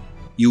help,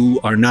 you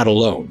are not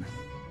alone.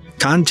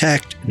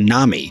 Contact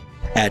NAMI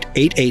at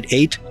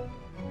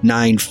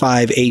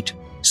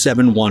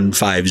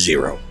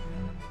 888-958-7150.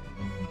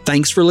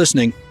 Thanks for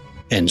listening,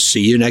 and see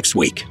you next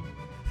week.